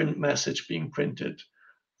the print message being printed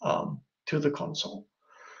to the console.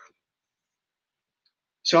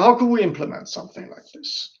 So how can we implement something like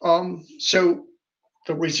this? So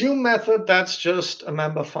the resume method, that's just a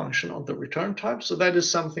member function on the return type. So that is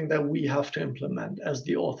something that we have to implement as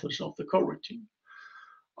the authors of the coroutine.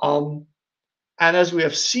 And as we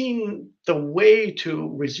have seen, the way to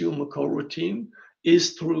resume a coroutine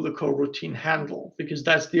is through the coroutine handle, because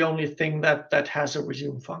that's the only thing that has a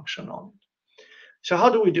resume function on it. So how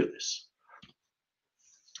do we do this?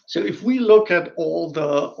 So if we look at all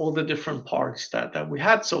the different parts that we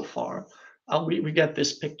had so far, we get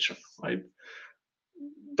this picture, right?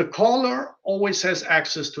 The caller always has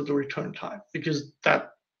access to the return type, because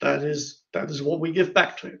that is what we give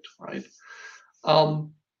back to it, right?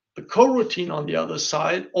 The coroutine on the other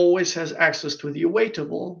side always has access to the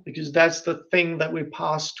awaitable, because that's the thing that we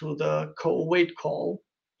pass to the co-await call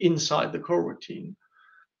inside the coroutine.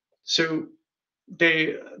 So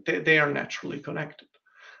they are naturally connected.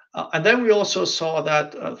 And then we also saw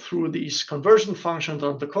that through these conversion functions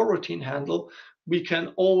on the coroutine handle, we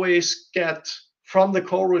can always get from the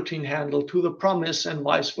coroutine handle to the promise and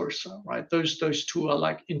vice versa, right? Those two are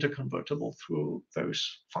like interconvertible through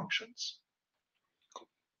those functions.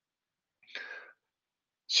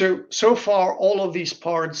 So far, all of these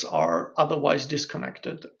parts are otherwise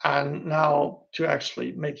disconnected. And now to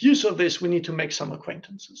actually make use of this, we need to make some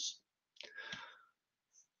acquaintances.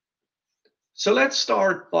 So let's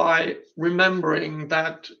start by remembering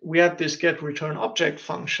that we had this get return object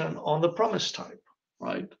function on the promise type,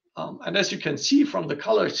 right? And as you can see from the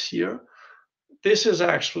colors here, this is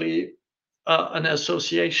actually an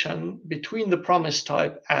association between the promise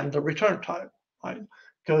type and the return type, right?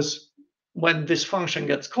 Because when this function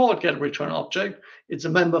gets called, get return object, it's a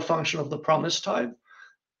member function of the promise type,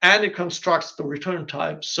 and it constructs the return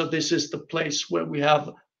type. So this is the place where we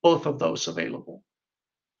have both of those available.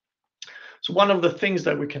 So one of the things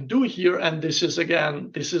that we can do here, and this is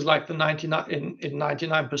like the 99 in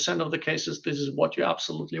 99% of the cases, this is what you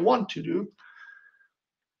absolutely want to do.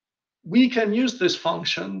 We can use this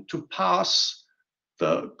function to pass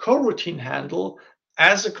the coroutine handle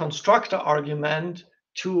as a constructor argument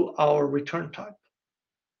to our return type,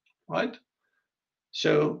 right?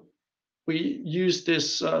 So we use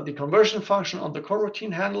this the conversion function on the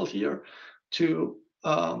coroutine handle here to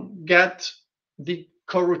get the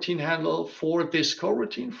coroutine handle for this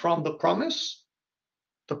coroutine from the promise.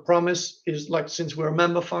 The promise is like, since we're a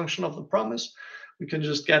member function of the promise, we can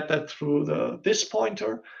just get that through this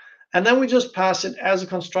pointer. And then we just pass it as a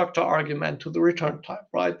constructor argument to the return type,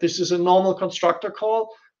 right? This is a normal constructor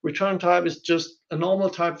call. Return type is just a normal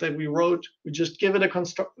type that we wrote. We just give it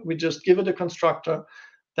a constructor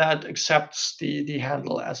that accepts the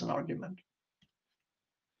handle as an argument.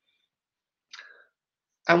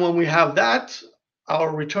 And when we have that,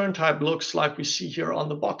 our return type looks like we see here on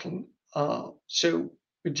the bottom. So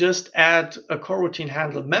we just add a coroutine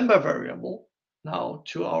handle member variable now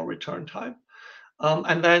to our return type.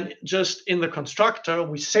 And then just in the constructor,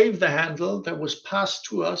 we save the handle that was passed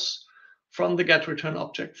to us from the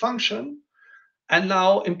getReturnObject function. And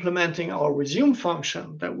now implementing our resume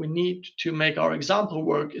function that we need to make our example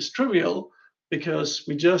work is trivial, because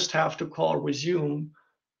we just have to call resume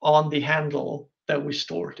on the handle that we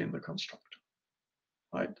stored in the constructor.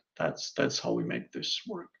 Right? That's how we make this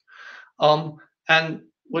work. And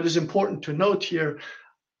what is important to note here,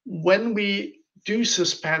 when we do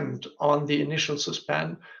suspend on the initial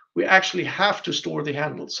suspend, we actually have to store the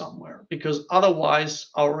handle somewhere, because otherwise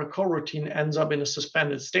our coroutine ends up in a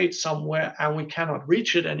suspended state somewhere and we cannot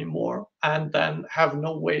reach it anymore and then have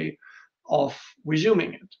no way of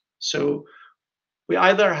resuming it. So we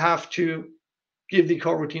either have to give the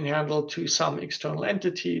coroutine handle to some external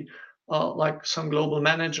entity, like some global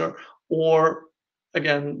manager, or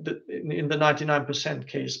again, in the 99%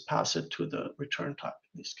 case, pass it to the return type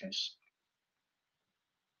in this case.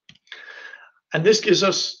 And this gives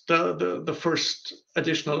us the first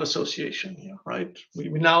additional association here, right? We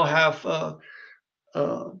now have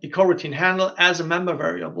the coroutine handle as a member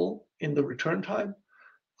variable in the return type,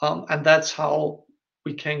 and that's how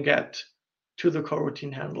we can get to the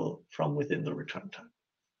coroutine handle from within the return type.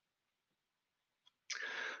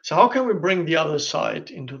 So how can we bring the other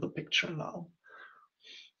side into the picture now?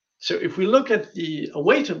 So if we look at the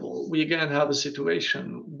awaitable, we again have a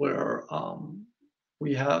situation where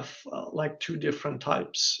we have like two different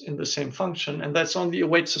types in the same function, and that's on the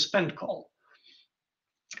await suspend call.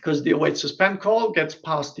 Because the await suspend call gets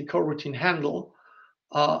past the coroutine handle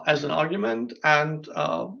as an argument, and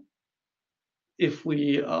if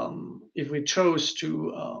we chose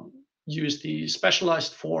to use the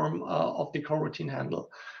specialized form of the coroutine handle,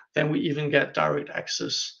 then we even get direct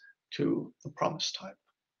access to the promise type.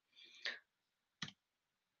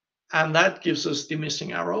 And that gives us the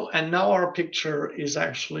missing arrow. And now our picture is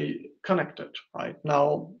actually connected, right?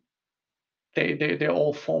 Now they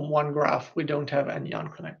all form one graph. We don't have any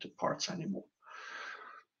unconnected parts anymore.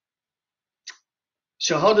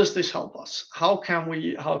 So how does this help us? How can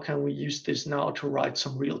we use this now to write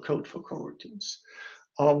some real code for coroutines?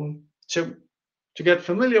 So to get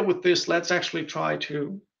familiar with this, let's actually try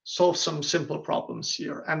to solve some simple problems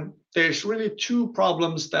here. And there's really two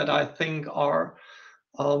problems that I think are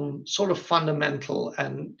sort of fundamental.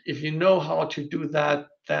 And if you know how to do that,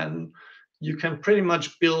 then you can pretty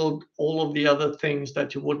much build all of the other things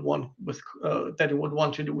that you would want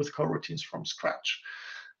to do with coroutines from scratch.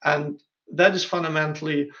 And that is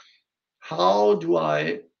fundamentally, how do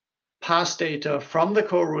I pass data from the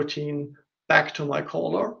coroutine back to my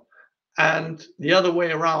caller? And the other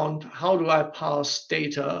way around, how do I pass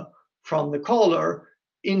data from the caller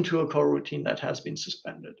into a coroutine that has been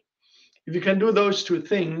suspended? If you can do those two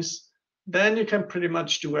things, then you can pretty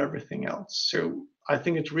much do everything else. So I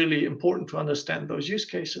think it's really important to understand those use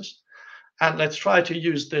cases. And let's try to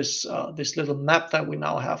use this little map that we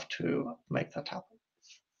now have to make that happen.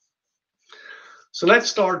 So let's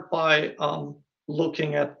start by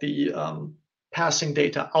looking at the passing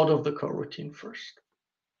data out of the coroutine first.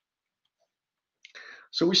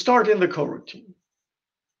 So we start in the coroutine.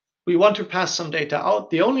 We want to pass some data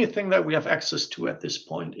out. The only thing that we have access to at this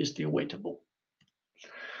point is the awaitable.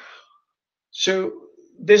 So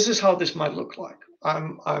this is how this might look like.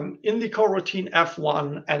 I'm in the coroutine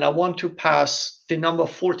F1, and I want to pass the number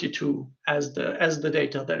 42 as the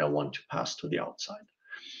data that I want to pass to the outside.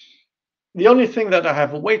 The only thing that I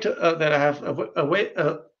have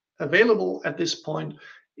available at this point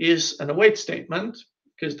is an await statement,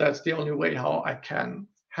 because that's the only way how I can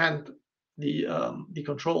hand the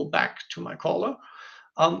control back to my caller.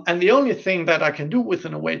 And the only thing that I can do with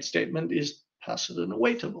an await statement is pass it an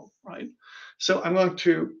awaitable, right? So I'm going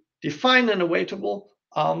to define an awaitable,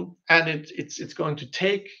 and it's going to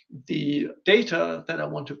take the data that I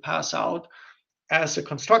want to pass out as a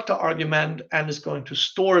constructor argument, and is going to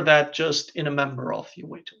store that just in a member of the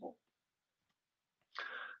awaitable.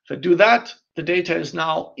 If I do that, the data is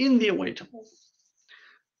now in the awaitable.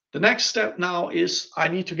 The next step now is I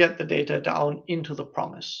need to get the data down into the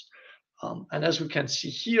promise. And as we can see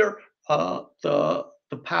here, the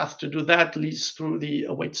path to do that leads through the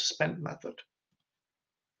await suspend method.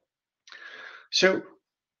 So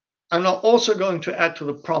I'm now also going to add to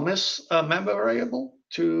the promise member variable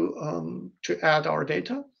to add our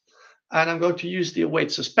data. And I'm going to use the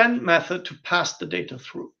await suspend method to pass the data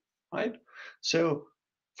through, right? So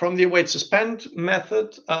from the await suspend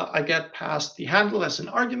method, I get past the handle as an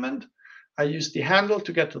argument. I use the handle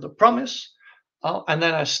to get to the promise, and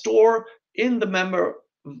then I store in the member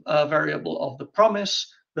variable of the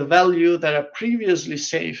promise the value that I previously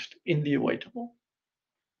saved in the awaitable.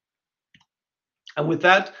 And with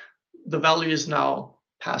that, the value is now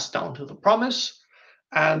passed down to the promise,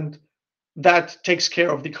 and that takes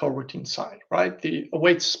care of the coroutine side, right? The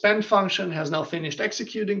await suspend function has now finished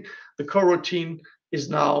executing. The coroutine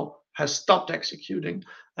has stopped executing,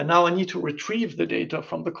 and now I need to retrieve the data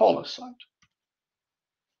from the caller side.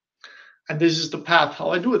 And this is the path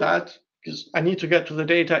how I do that, because I need to get to the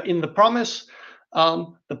data in the promise.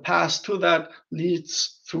 The path to that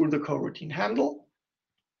leads through the coroutine handle.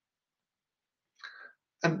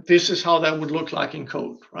 And this is how that would look like in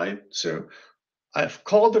code, right? So I've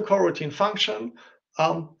called the coroutine function,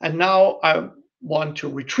 and now I want to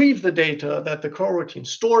retrieve the data that the coroutine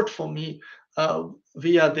stored for me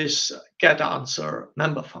via this getAnswer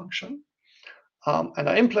member function. And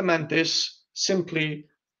I implement this simply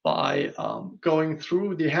by going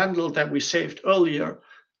through the handle that we saved earlier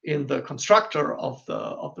in the constructor of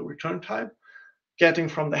the return type, getting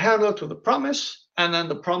from the handle to the promise, and then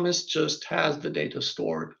the promise just has the data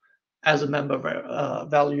stored as a member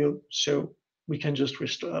value, so we can just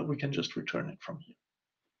return it from here.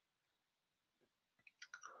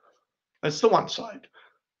 That's the one side.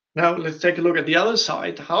 Now let's take a look at the other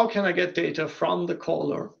side. How can I get data from the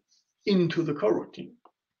caller into the coroutine?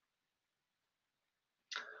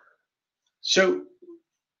 So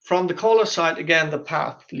from the caller side, again, the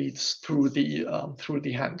path leads through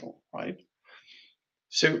the handle, right?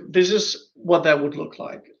 So this is what that would look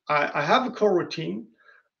like. I have a coroutine.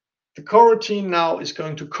 The coroutine now is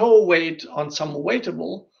going to co-await on some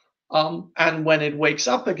awaitable, and when it wakes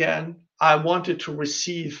up again, I want it to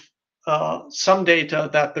receive some data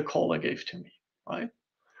that the caller gave to me, right?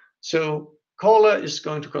 So caller is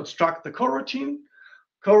going to construct the coroutine.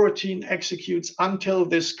 Coroutine executes until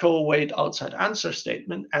this co-await outside answer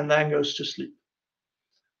statement, and then goes to sleep.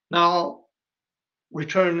 Now,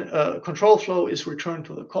 control flow is returned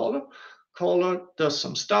to the caller. Caller does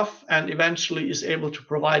some stuff and eventually is able to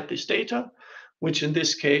provide this data, which in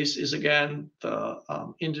this case is again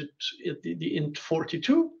the int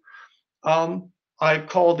 42. I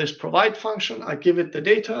call this provide function. I give it the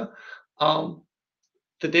data.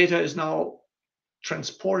 The data is now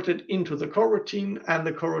transported into the coroutine, and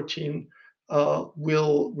the coroutine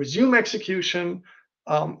will resume execution,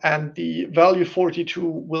 and the value 42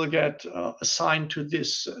 will get assigned to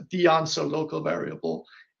this theAnswer local variable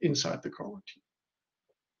inside the coroutine.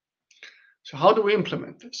 So how do we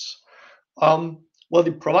implement this? Well,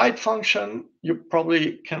 the provide function, you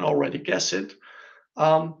probably can already guess it.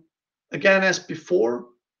 Again, as before,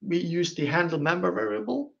 we use the handle member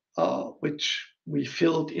variable, which we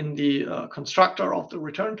filled in the constructor of the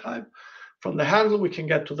return type. From the handle, we can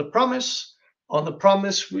get to the promise. On the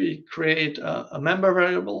promise, we create a member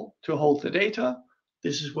variable to hold the data.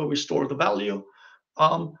 This is where we store the value.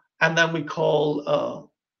 And then we call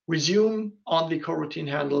resume on the coroutine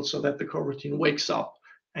handle so that the coroutine wakes up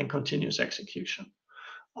and continues execution.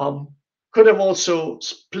 Could have also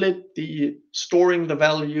split the storing the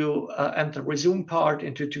value and the resume part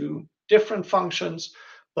into two different functions,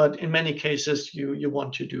 but in many cases you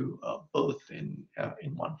want to do both in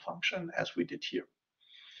one function, as we did here.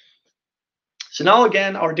 So now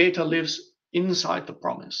again, our data lives inside the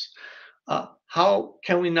promise. How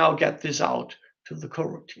can we now get this out to the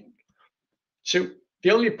coroutine? So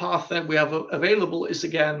the only path that we have available is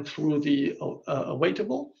again through the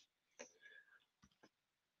awaitable.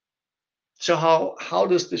 So how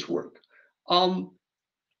does this work?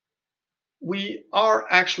 We are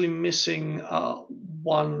actually missing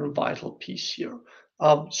one vital piece here.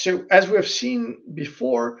 So as we have seen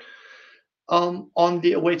before, on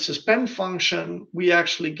the await suspend function, we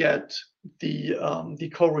actually get the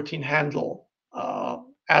coroutine handle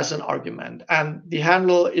as an argument, and the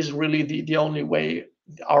handle is really the only way,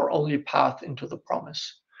 our only path into the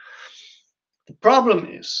promise. The problem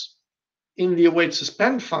is, in the await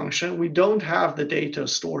suspend function, we don't have the data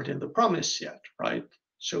stored in the promise yet, right?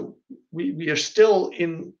 So we are still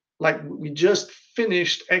in, like, we just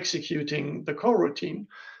finished executing the coroutine,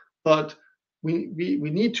 but we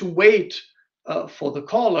need to wait for the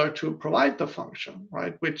caller to provide the function,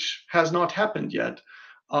 right? Which has not happened yet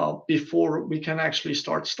before we can actually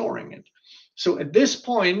start storing it. So at this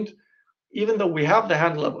point, even though we have the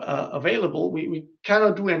handle available, we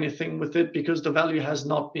cannot do anything with it because the value has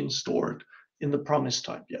not been stored in the promise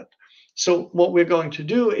type yet. So what we're going to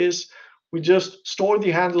do is we just store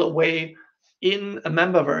the handle away in a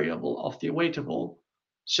member variable of the awaitable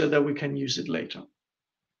so that we can use it later.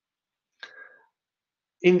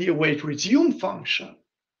 In the await resume function,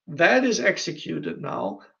 that is executed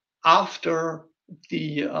now after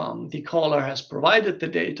the caller has provided the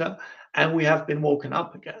data and we have been woken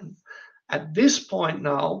up again. At this point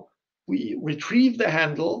now, we retrieve the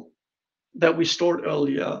handle that we stored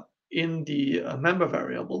earlier in the member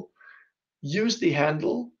variable, use the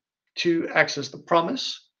handle to access the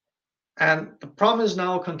promise, and the promise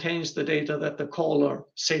now contains the data that the caller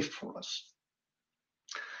saved for us.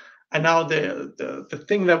 And now the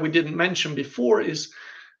thing that we didn't mention before is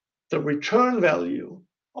the return value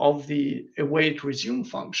of the await resume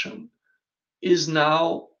function is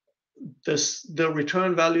now the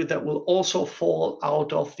return value that will also fall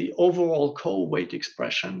out of the overall co-await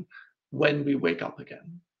expression when we wake up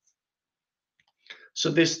again. So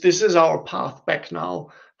this is our path back now,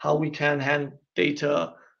 how we can hand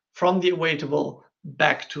data from the awaitable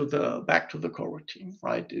back to the coroutine,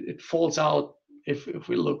 right? It falls out if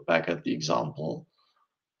we look back at the example.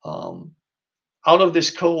 Out of this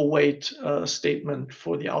co-await statement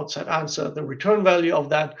for the outside answer, the return value of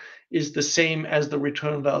that is the same as the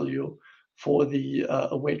return value for the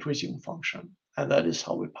await resume function. And that is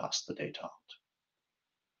how we pass the data out.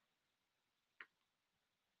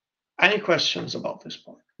 Any questions about this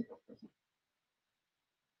point?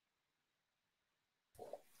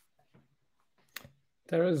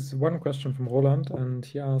 There is one question from Roland, and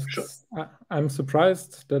he asks, Sure. I'm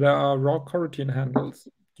surprised that there are raw coroutine handles.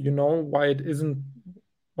 Do you know why it is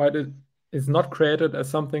not created as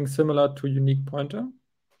something similar to unique pointer?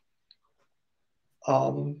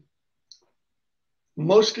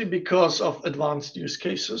 Mostly because of advanced use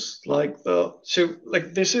cases, this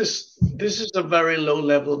is a very low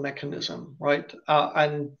level mechanism, right?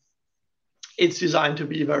 And it's designed to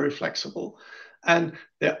be very flexible. And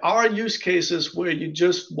there are use cases where you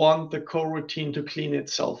just want the coroutine to clean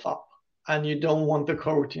itself up, and you don't want the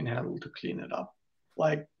coroutine handle to clean it up.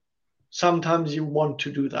 Like sometimes you want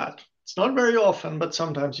to do that. It's not very often, but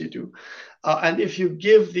sometimes you do. And if you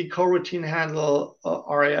give the coroutine handle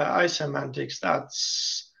RAI semantics,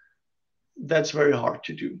 that's very hard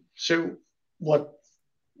to do. So what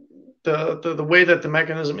the way that the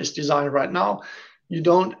mechanism is designed right now, you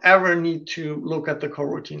don't ever need to look at the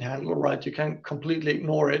coroutine handle, right? You can completely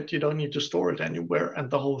ignore it. You don't need to store it anywhere, and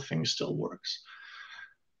the whole thing still works.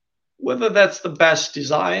 Whether that's the best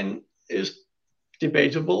design is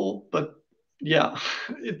debatable, but yeah,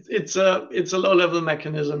 it's a low-level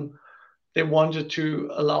mechanism. They wanted to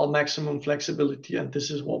allow maximum flexibility, and this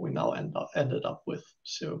is what we now ended up with.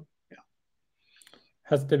 So yeah.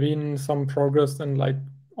 Has there been some progress in like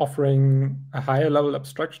offering a higher level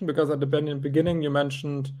abstraction? Because at the beginning you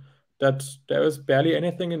mentioned that there is barely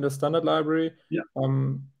anything in the standard library. Yeah.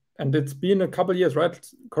 And it's been a couple years, right?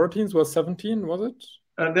 Coroutines was 17, was it?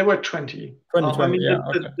 They were 20. 2020, I mean, yeah,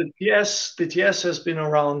 the TS has been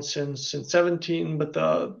around since 17, but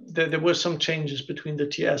there were some changes between the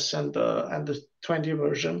TS and the 20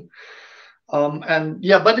 version. And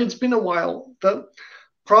yeah, but it's been a while. The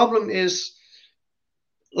problem is,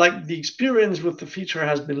 like, the experience with the feature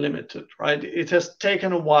has been limited, right? It has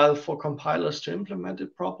taken a while for compilers to implement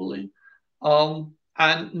it properly, and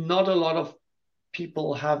not a lot of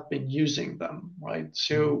people have been using them, right?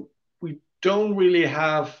 So we don't really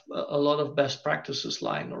have a lot of best practices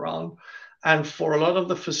lying around. And for a lot of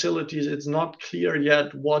the facilities, it's not clear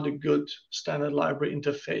yet what a good standard library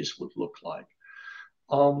interface would look like.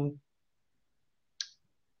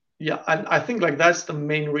 Yeah, and I think like that's the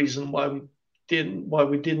main reason why we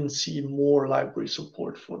didn't see more library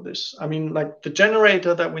support for this. I mean, like the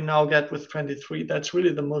generator that we now get with 23, that's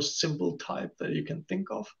really the most simple type that you can think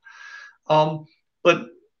of. But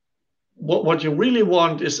what you really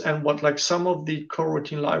want is, and what like some of the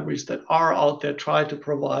coroutine libraries that are out there try to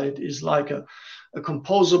provide, is like a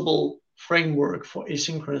composable framework for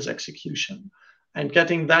asynchronous execution. And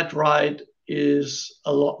getting that right is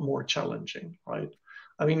a lot more challenging, right?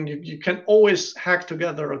 I mean, you can always hack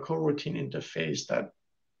together a coroutine interface that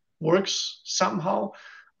works somehow,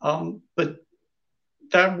 but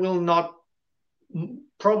that will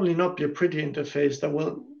probably not be a pretty interface. That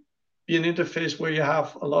will be an interface where you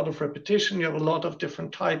have a lot of repetition, you have a lot of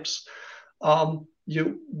different types.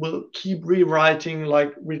 You will keep rewriting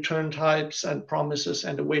like return types and promises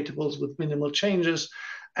and awaitables with minimal changes,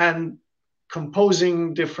 and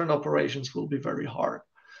composing different operations will be very hard.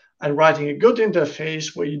 And writing a good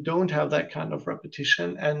interface where you don't have that kind of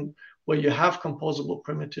repetition and where you have composable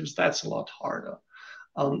primitives, that's a lot harder.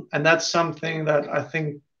 And that's something that I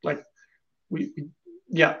think like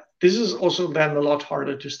this is also then a lot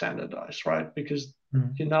harder to standardize, right? Because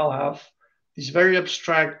you now have these very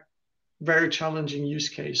abstract, very challenging use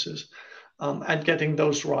cases, and getting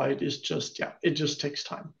those right is it just takes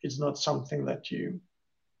time. It's not something that you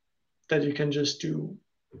can just do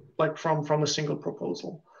like from a single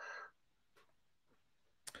proposal.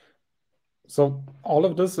 So all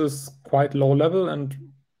of this is quite low level, and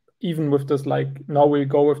even with this, like now we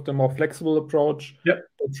go with the more flexible approach.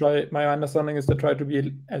 Yep. My understanding is to try to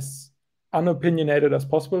be as unopinionated as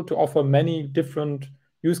possible, to offer many different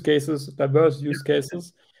use cases, diverse use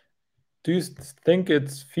cases. Do you think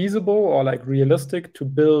it's feasible or like realistic to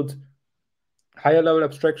build higher level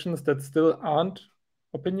abstractions that still aren't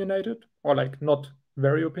opinionated or like not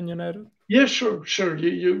very opinionated? Yeah, sure.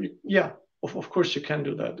 Yeah, of course you can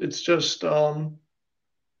do that. It's just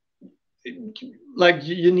like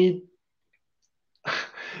you need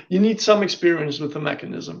you need some experience with the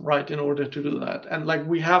mechanism, right, in order to do that. And like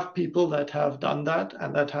we have people that have done that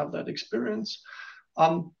and that have that experience.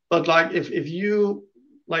 But like if you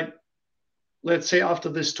like, let's say after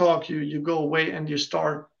this talk, you go away and you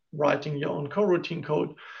start writing your own coroutine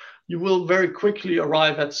code, you will very quickly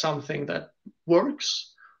arrive at something that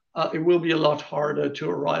works. It will be a lot harder to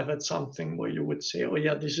arrive at something where you would say, oh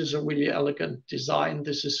yeah, this is a really elegant design.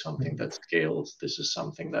 This is something that scales. This is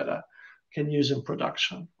something that I can use in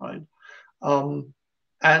production, right?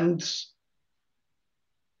 And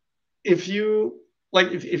if you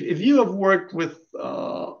like, if you have worked with,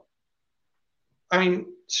 I mean,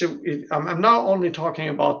 so I'm now only talking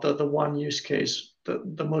about the one use case,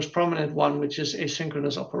 the most prominent one, which is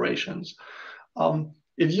asynchronous operations.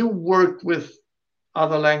 If you work with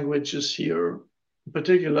other languages here, in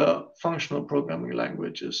particular functional programming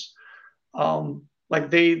languages, like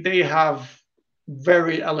they have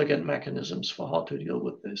very elegant mechanisms for how to deal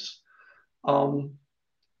with this.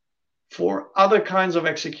 For other kinds of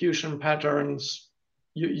execution patterns,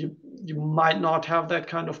 you might not have that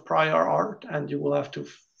kind of prior art, and you will have to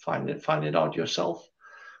find it out yourself.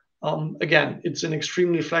 Again, it's an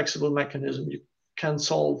extremely flexible mechanism. You can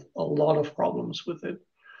solve a lot of problems with it.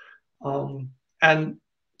 And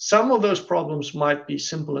some of those problems might be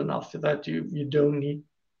simple enough that you don't need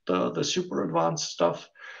the super advanced stuff.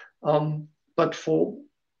 But for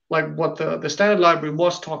like what the standard library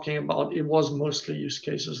was talking about, it was mostly use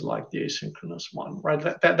cases like the asynchronous one,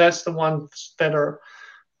 right? That's the ones that are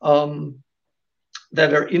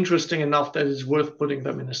interesting enough that it's worth putting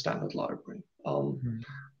them in a standard library.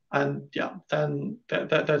 And yeah, then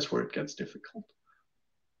that's where it gets difficult.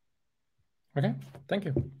 Okay, thank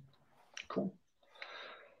you. Cool.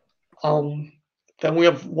 Then we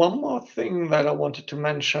have one more thing that I wanted to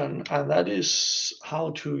mention, and that is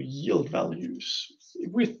how to yield values.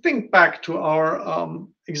 If we think back to our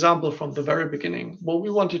example from the very beginning, what we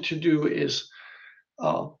wanted to do is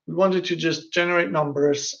we wanted to just generate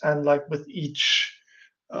numbers, and like with each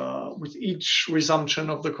resumption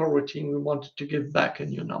of the coroutine, we wanted to give back a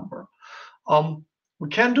new number. We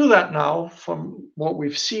can do that now from what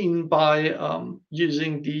we've seen by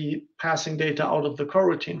using the passing data out of the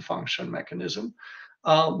coroutine function mechanism.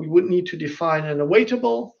 We would need to define an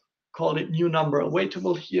awaitable, call it new number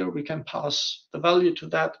awaitable here. We can pass the value to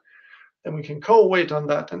that, then we can co-await on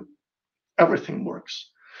that, and everything works.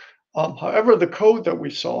 However, the code that we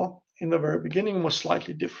saw in the very beginning was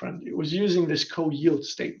slightly different. It was using this co-yield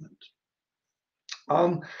statement.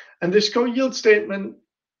 And this co-yield statement,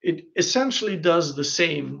 it essentially does the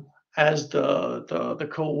same as the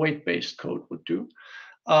co-await based code would do,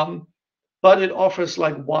 but it offers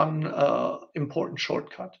like one important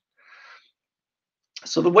shortcut.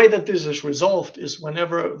 So the way that this is resolved is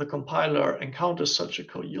whenever the compiler encounters such a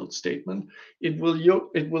co-yield statement, it will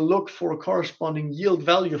look for a corresponding yield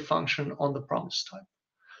value function on the promise type.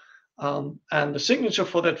 And the signature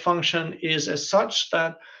for that function is as such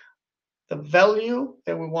that the value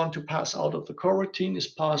that we want to pass out of the coroutine is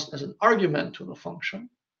passed as an argument to the function.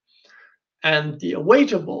 And the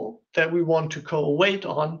awaitable that we want to co-await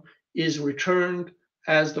on is returned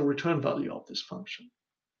as the return value of this function.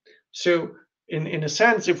 So in a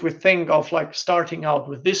sense, if we think of like starting out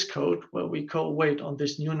with this code where we co-await on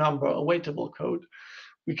this new number awaitable code,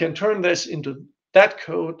 we can turn this into that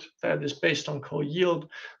code that is based on co-yield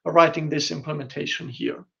by writing this implementation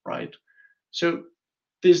here, right? So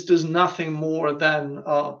this does nothing more than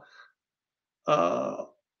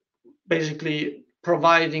basically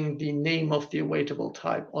providing the name of the awaitable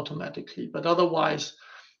type automatically, but otherwise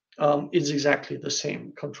it's exactly the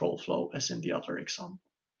same control flow as in the other example.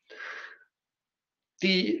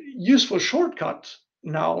 The useful shortcut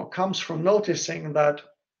now comes from noticing that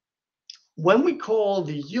when we call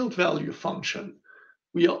the yield value function,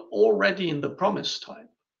 we are already in the promise type,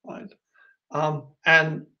 right?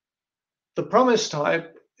 And the promise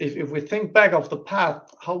type, if we think back of the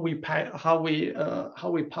path, how we pass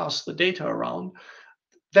the data around,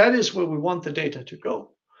 that is where we want the data to go.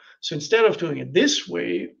 So instead of doing it this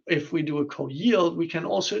way, if we do a co-yield, we can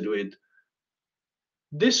also do it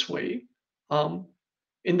this way,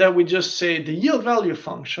 in that we just say the yield value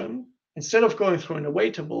function, instead of going through an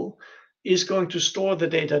awaitable, is going to store the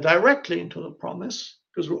data directly into the promise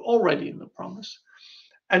because we're already in the promise.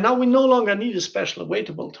 And now we no longer need a special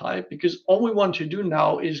awaitable type because all we want to do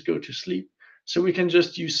now is go to sleep. So we can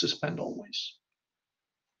just use suspend always.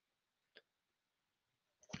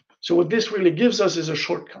 So what this really gives us is a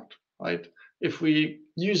shortcut, right? If we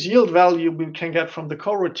use yield value, we can get from the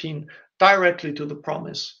coroutine directly to the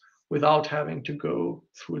promise without having to go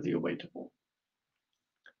through the awaitable.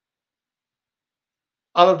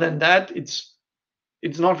 Other than that, it's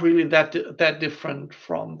not really that different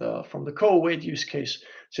from the co-await use case.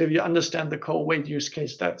 So if you understand the co-await use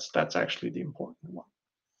case, that's actually the important one.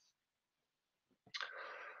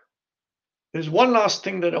 There's one last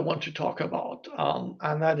thing that I want to talk about,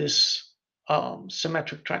 and that is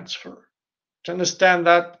symmetric transfer. To understand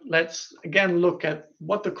that, let's again look at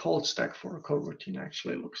what the call stack for a coroutine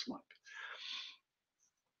actually looks like.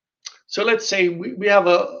 So let's say we have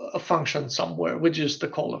a function somewhere, which is the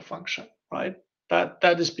caller function, right?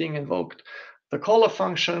 That is being invoked. The caller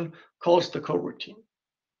function calls the coroutine.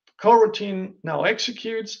 Coroutine now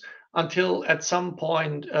executes until at some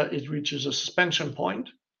point it reaches a suspension point.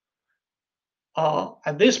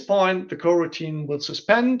 At this point, the coroutine will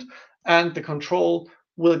suspend and the control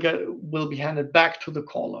will be handed back to the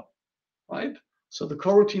caller, right? So the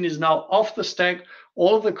coroutine is now off the stack.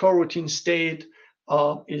 All of the coroutine state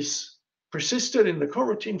is persisted in the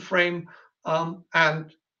coroutine frame,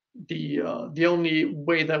 and the only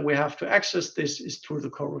way that we have to access this is through the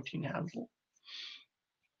coroutine handle.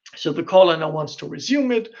 So the caller now wants to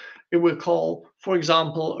resume it. It will call, for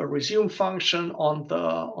example, a resume function on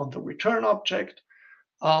the return object.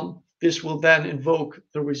 This will then invoke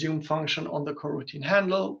the resume function on the coroutine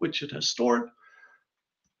handle, which it has stored.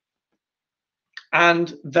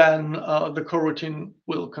 And then the coroutine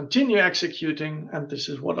will continue executing, and this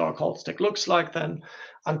is what our call stack looks like then,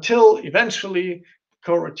 until eventually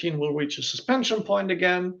coroutine will reach a suspension point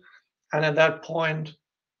again, and at that point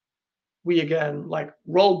we again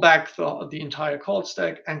roll back the entire call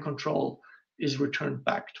stack, and control is returned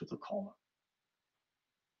back to the caller.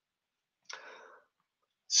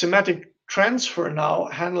 Semantic transfer now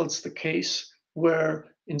handles the case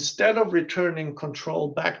where instead of returning control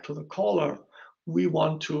back to the caller, we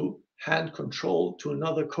want to hand control to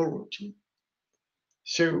another coroutine.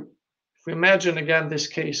 So if we imagine again this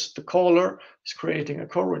case, the caller is creating a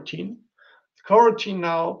coroutine. The coroutine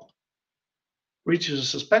now reaches a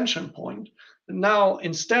suspension point. And now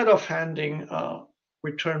instead of handing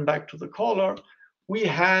return back to the caller, we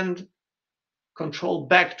hand control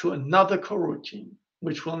back to another coroutine,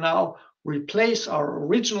 which will now replace our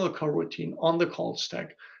original coroutine on the call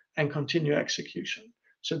stack and continue execution.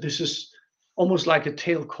 So this is almost like a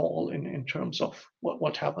tail call in terms of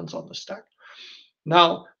what happens on the stack.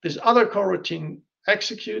 Now, this other coroutine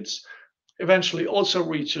executes, eventually also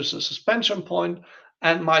reaches a suspension point,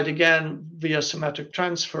 and might again, via symmetric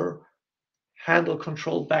transfer, handle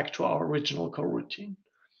control back to our original coroutine.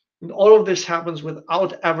 And all of this happens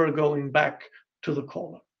without ever going back to the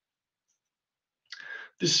caller.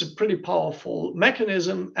 This is a pretty powerful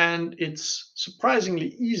mechanism, and it's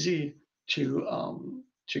surprisingly easy to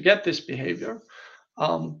get this behavior.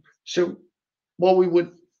 So what we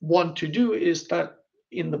would want to do is that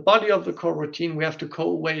in the body of the coroutine, we have to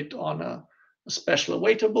co-await on a special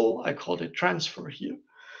awaitable. I called it transfer here.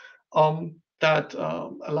 That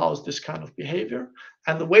allows this kind of behavior.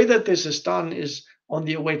 And the way that this is done is on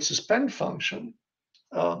the await suspend function.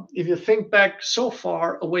 If you think back so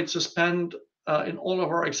far, await suspend in all of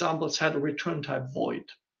our examples had a return type void.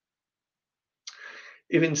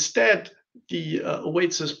 If instead the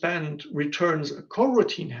await suspend returns a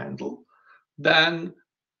coroutine handle, then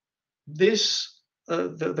this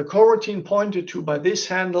the coroutine pointed to by this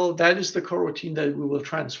handle, that is the coroutine that we will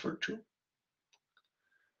transfer to.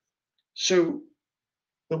 So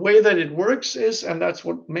the way that it works is, and that's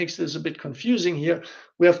what makes this a bit confusing here,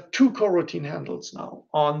 we have two coroutine handles now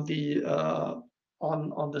on the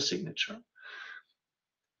signature.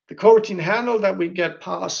 The coroutine handle that we get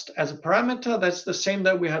passed as a parameter, that's the same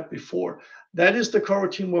that we had before. That is the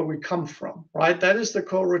coroutine where we come from, right? That is the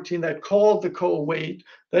coroutine that called the co-await.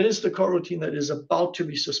 That is the coroutine that is about to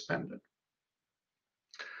be suspended.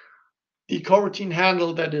 The coroutine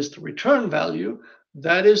handle that is the return value,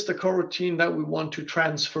 that is the coroutine that we want to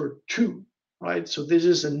transfer to, right? So this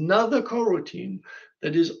is another coroutine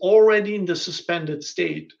that is already in the suspended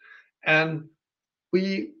state, and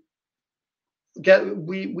we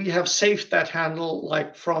have saved that handle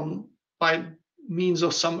by means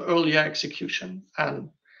of some earlier execution. And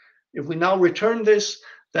if we now return this,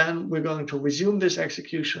 then we're going to resume this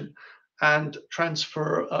execution and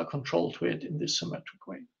transfer control to it in this symmetric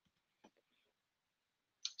way.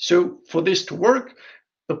 So for this to work,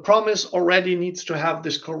 the promise already needs to have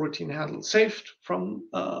this coroutine handle saved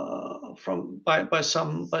by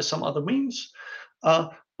some other means.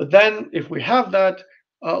 But then if we have that,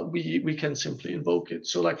 we can simply invoke it.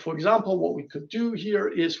 So like, for example, what we could do here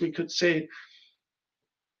is we could say,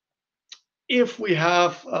 if we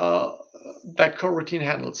have that coroutine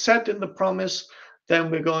handle set in the promise, then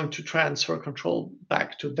we're going to transfer control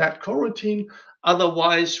back to that coroutine.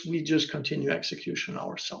 Otherwise, we just continue execution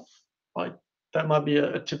ourselves, right? That might be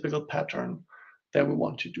a typical pattern that we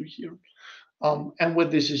want to do here. And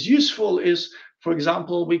what this is useful is, for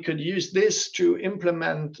example, we could use this to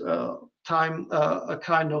implement a kind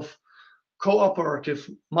of cooperative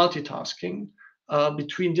multitasking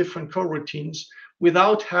between different coroutines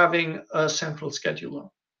without having a central scheduler,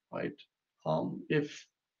 right? If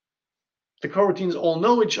the coroutines all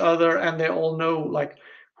know each other and they all know like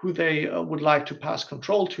who they would like to pass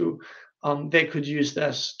control to, they could use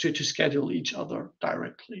this to schedule each other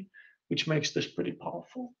directly, which makes this pretty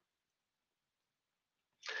powerful.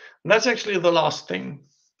 And that's actually the last thing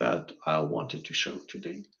that I wanted to show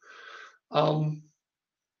today.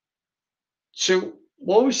 So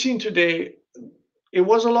what we've seen today, it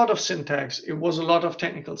was a lot of syntax, it was a lot of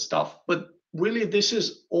technical stuff, but really this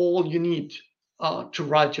is all you need to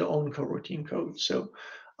write your own coroutine code. So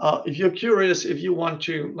if you're curious, if you want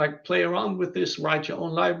to like play around with this, write your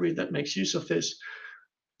own library that makes use of this,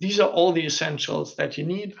 these are all the essentials that you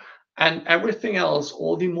need. And everything else,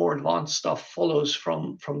 all the more advanced stuff follows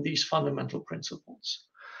from these fundamental principles.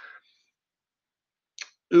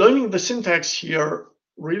 Learning the syntax here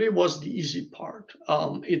really was the easy part.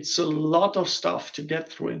 It's a lot of stuff to get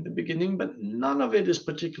through in the beginning, but none of it is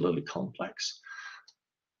particularly complex.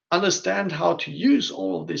 Understand how to use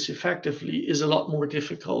all of this effectively is a lot more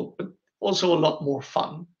difficult, but also a lot more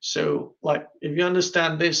fun. So like if you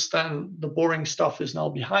understand this, then the boring stuff is now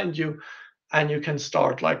behind you and you can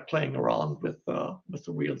start like playing around with the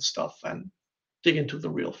real stuff and dig into the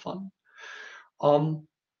real fun.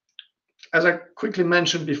 As I quickly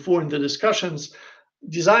mentioned before in the discussions,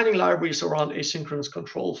 designing libraries around asynchronous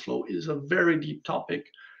control flow is a very deep topic.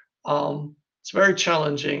 It's very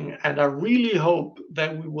challenging, and I really hope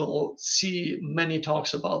that we will see many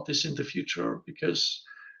talks about this in the future, because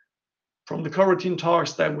from the coroutine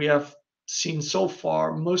talks that we have seen so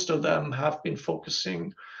far, most of them have been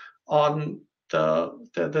focusing on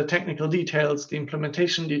the technical details, the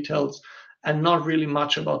implementation details, and not really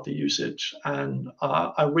much about the usage. And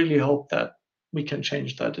I really hope that we can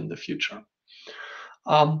change that in the future.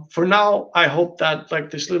 For now, I hope that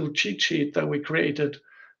like this little cheat sheet that we created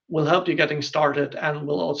will help you getting started and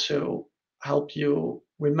will also help you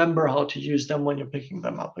remember how to use them when you're picking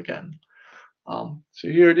them up again. So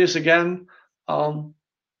here it is again,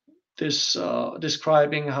 this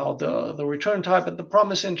describing how the return type and the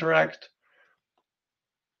promise interact.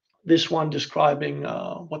 This one describing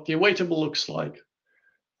what the awaitable looks like.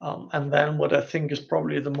 And then what I think is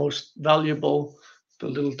probably the most valuable, the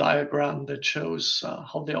little diagram that shows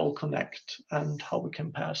how they all connect and how we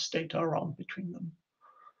can pass data around between them.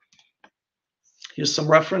 Here's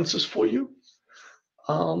some references for you.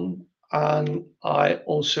 And I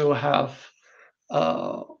also have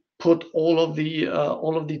put all of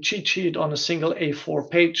the cheat sheet on a single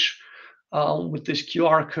A4 page. With this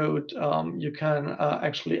QR code, you can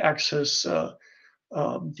actually access the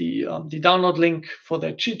download link for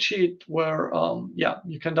the cheat sheet, where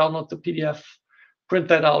you can download the PDF, print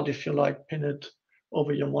that out if you like, pin it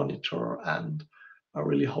over your monitor, and I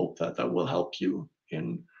really hope that that will help you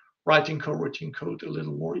in writing coroutine code a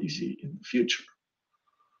little more easy in the future.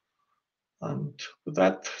 And with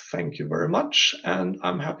that, thank you very much, and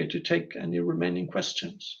I'm happy to take any remaining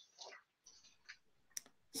questions.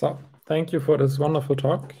 So thank you for this wonderful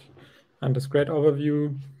talk and this great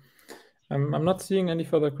overview. I'm not seeing any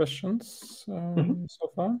further questions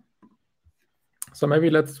so far. So maybe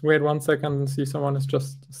let's wait 1 second and see someone is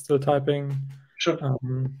just still typing. Sure.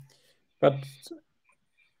 But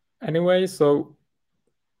anyway, so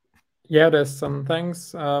yeah, there's some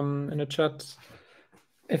thanks in the chat.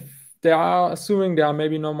 If there are, assuming there are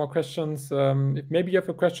maybe no more questions, if maybe you have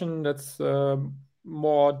a question that's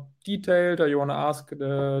more detailed or you want to ask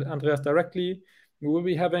Andreas directly, we will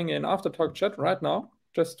be having an after-talk chat right now.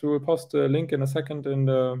 Just to post a link in a second in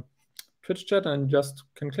the Twitch chat, and just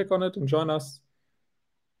can click on it and join us.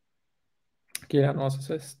 Gideon also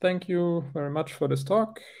says, thank you very much for this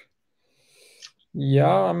talk.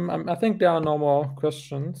 Yeah, I think there are no more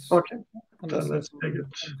questions. Okay. then let's take it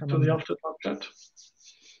to the after talk chat.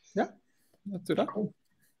 Yeah, let's do that. Cool.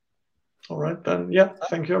 All right, then. Yeah,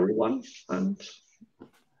 thank you, everyone, and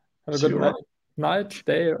have a good night,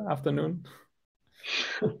 day, afternoon.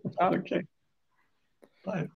 Okay. Bye.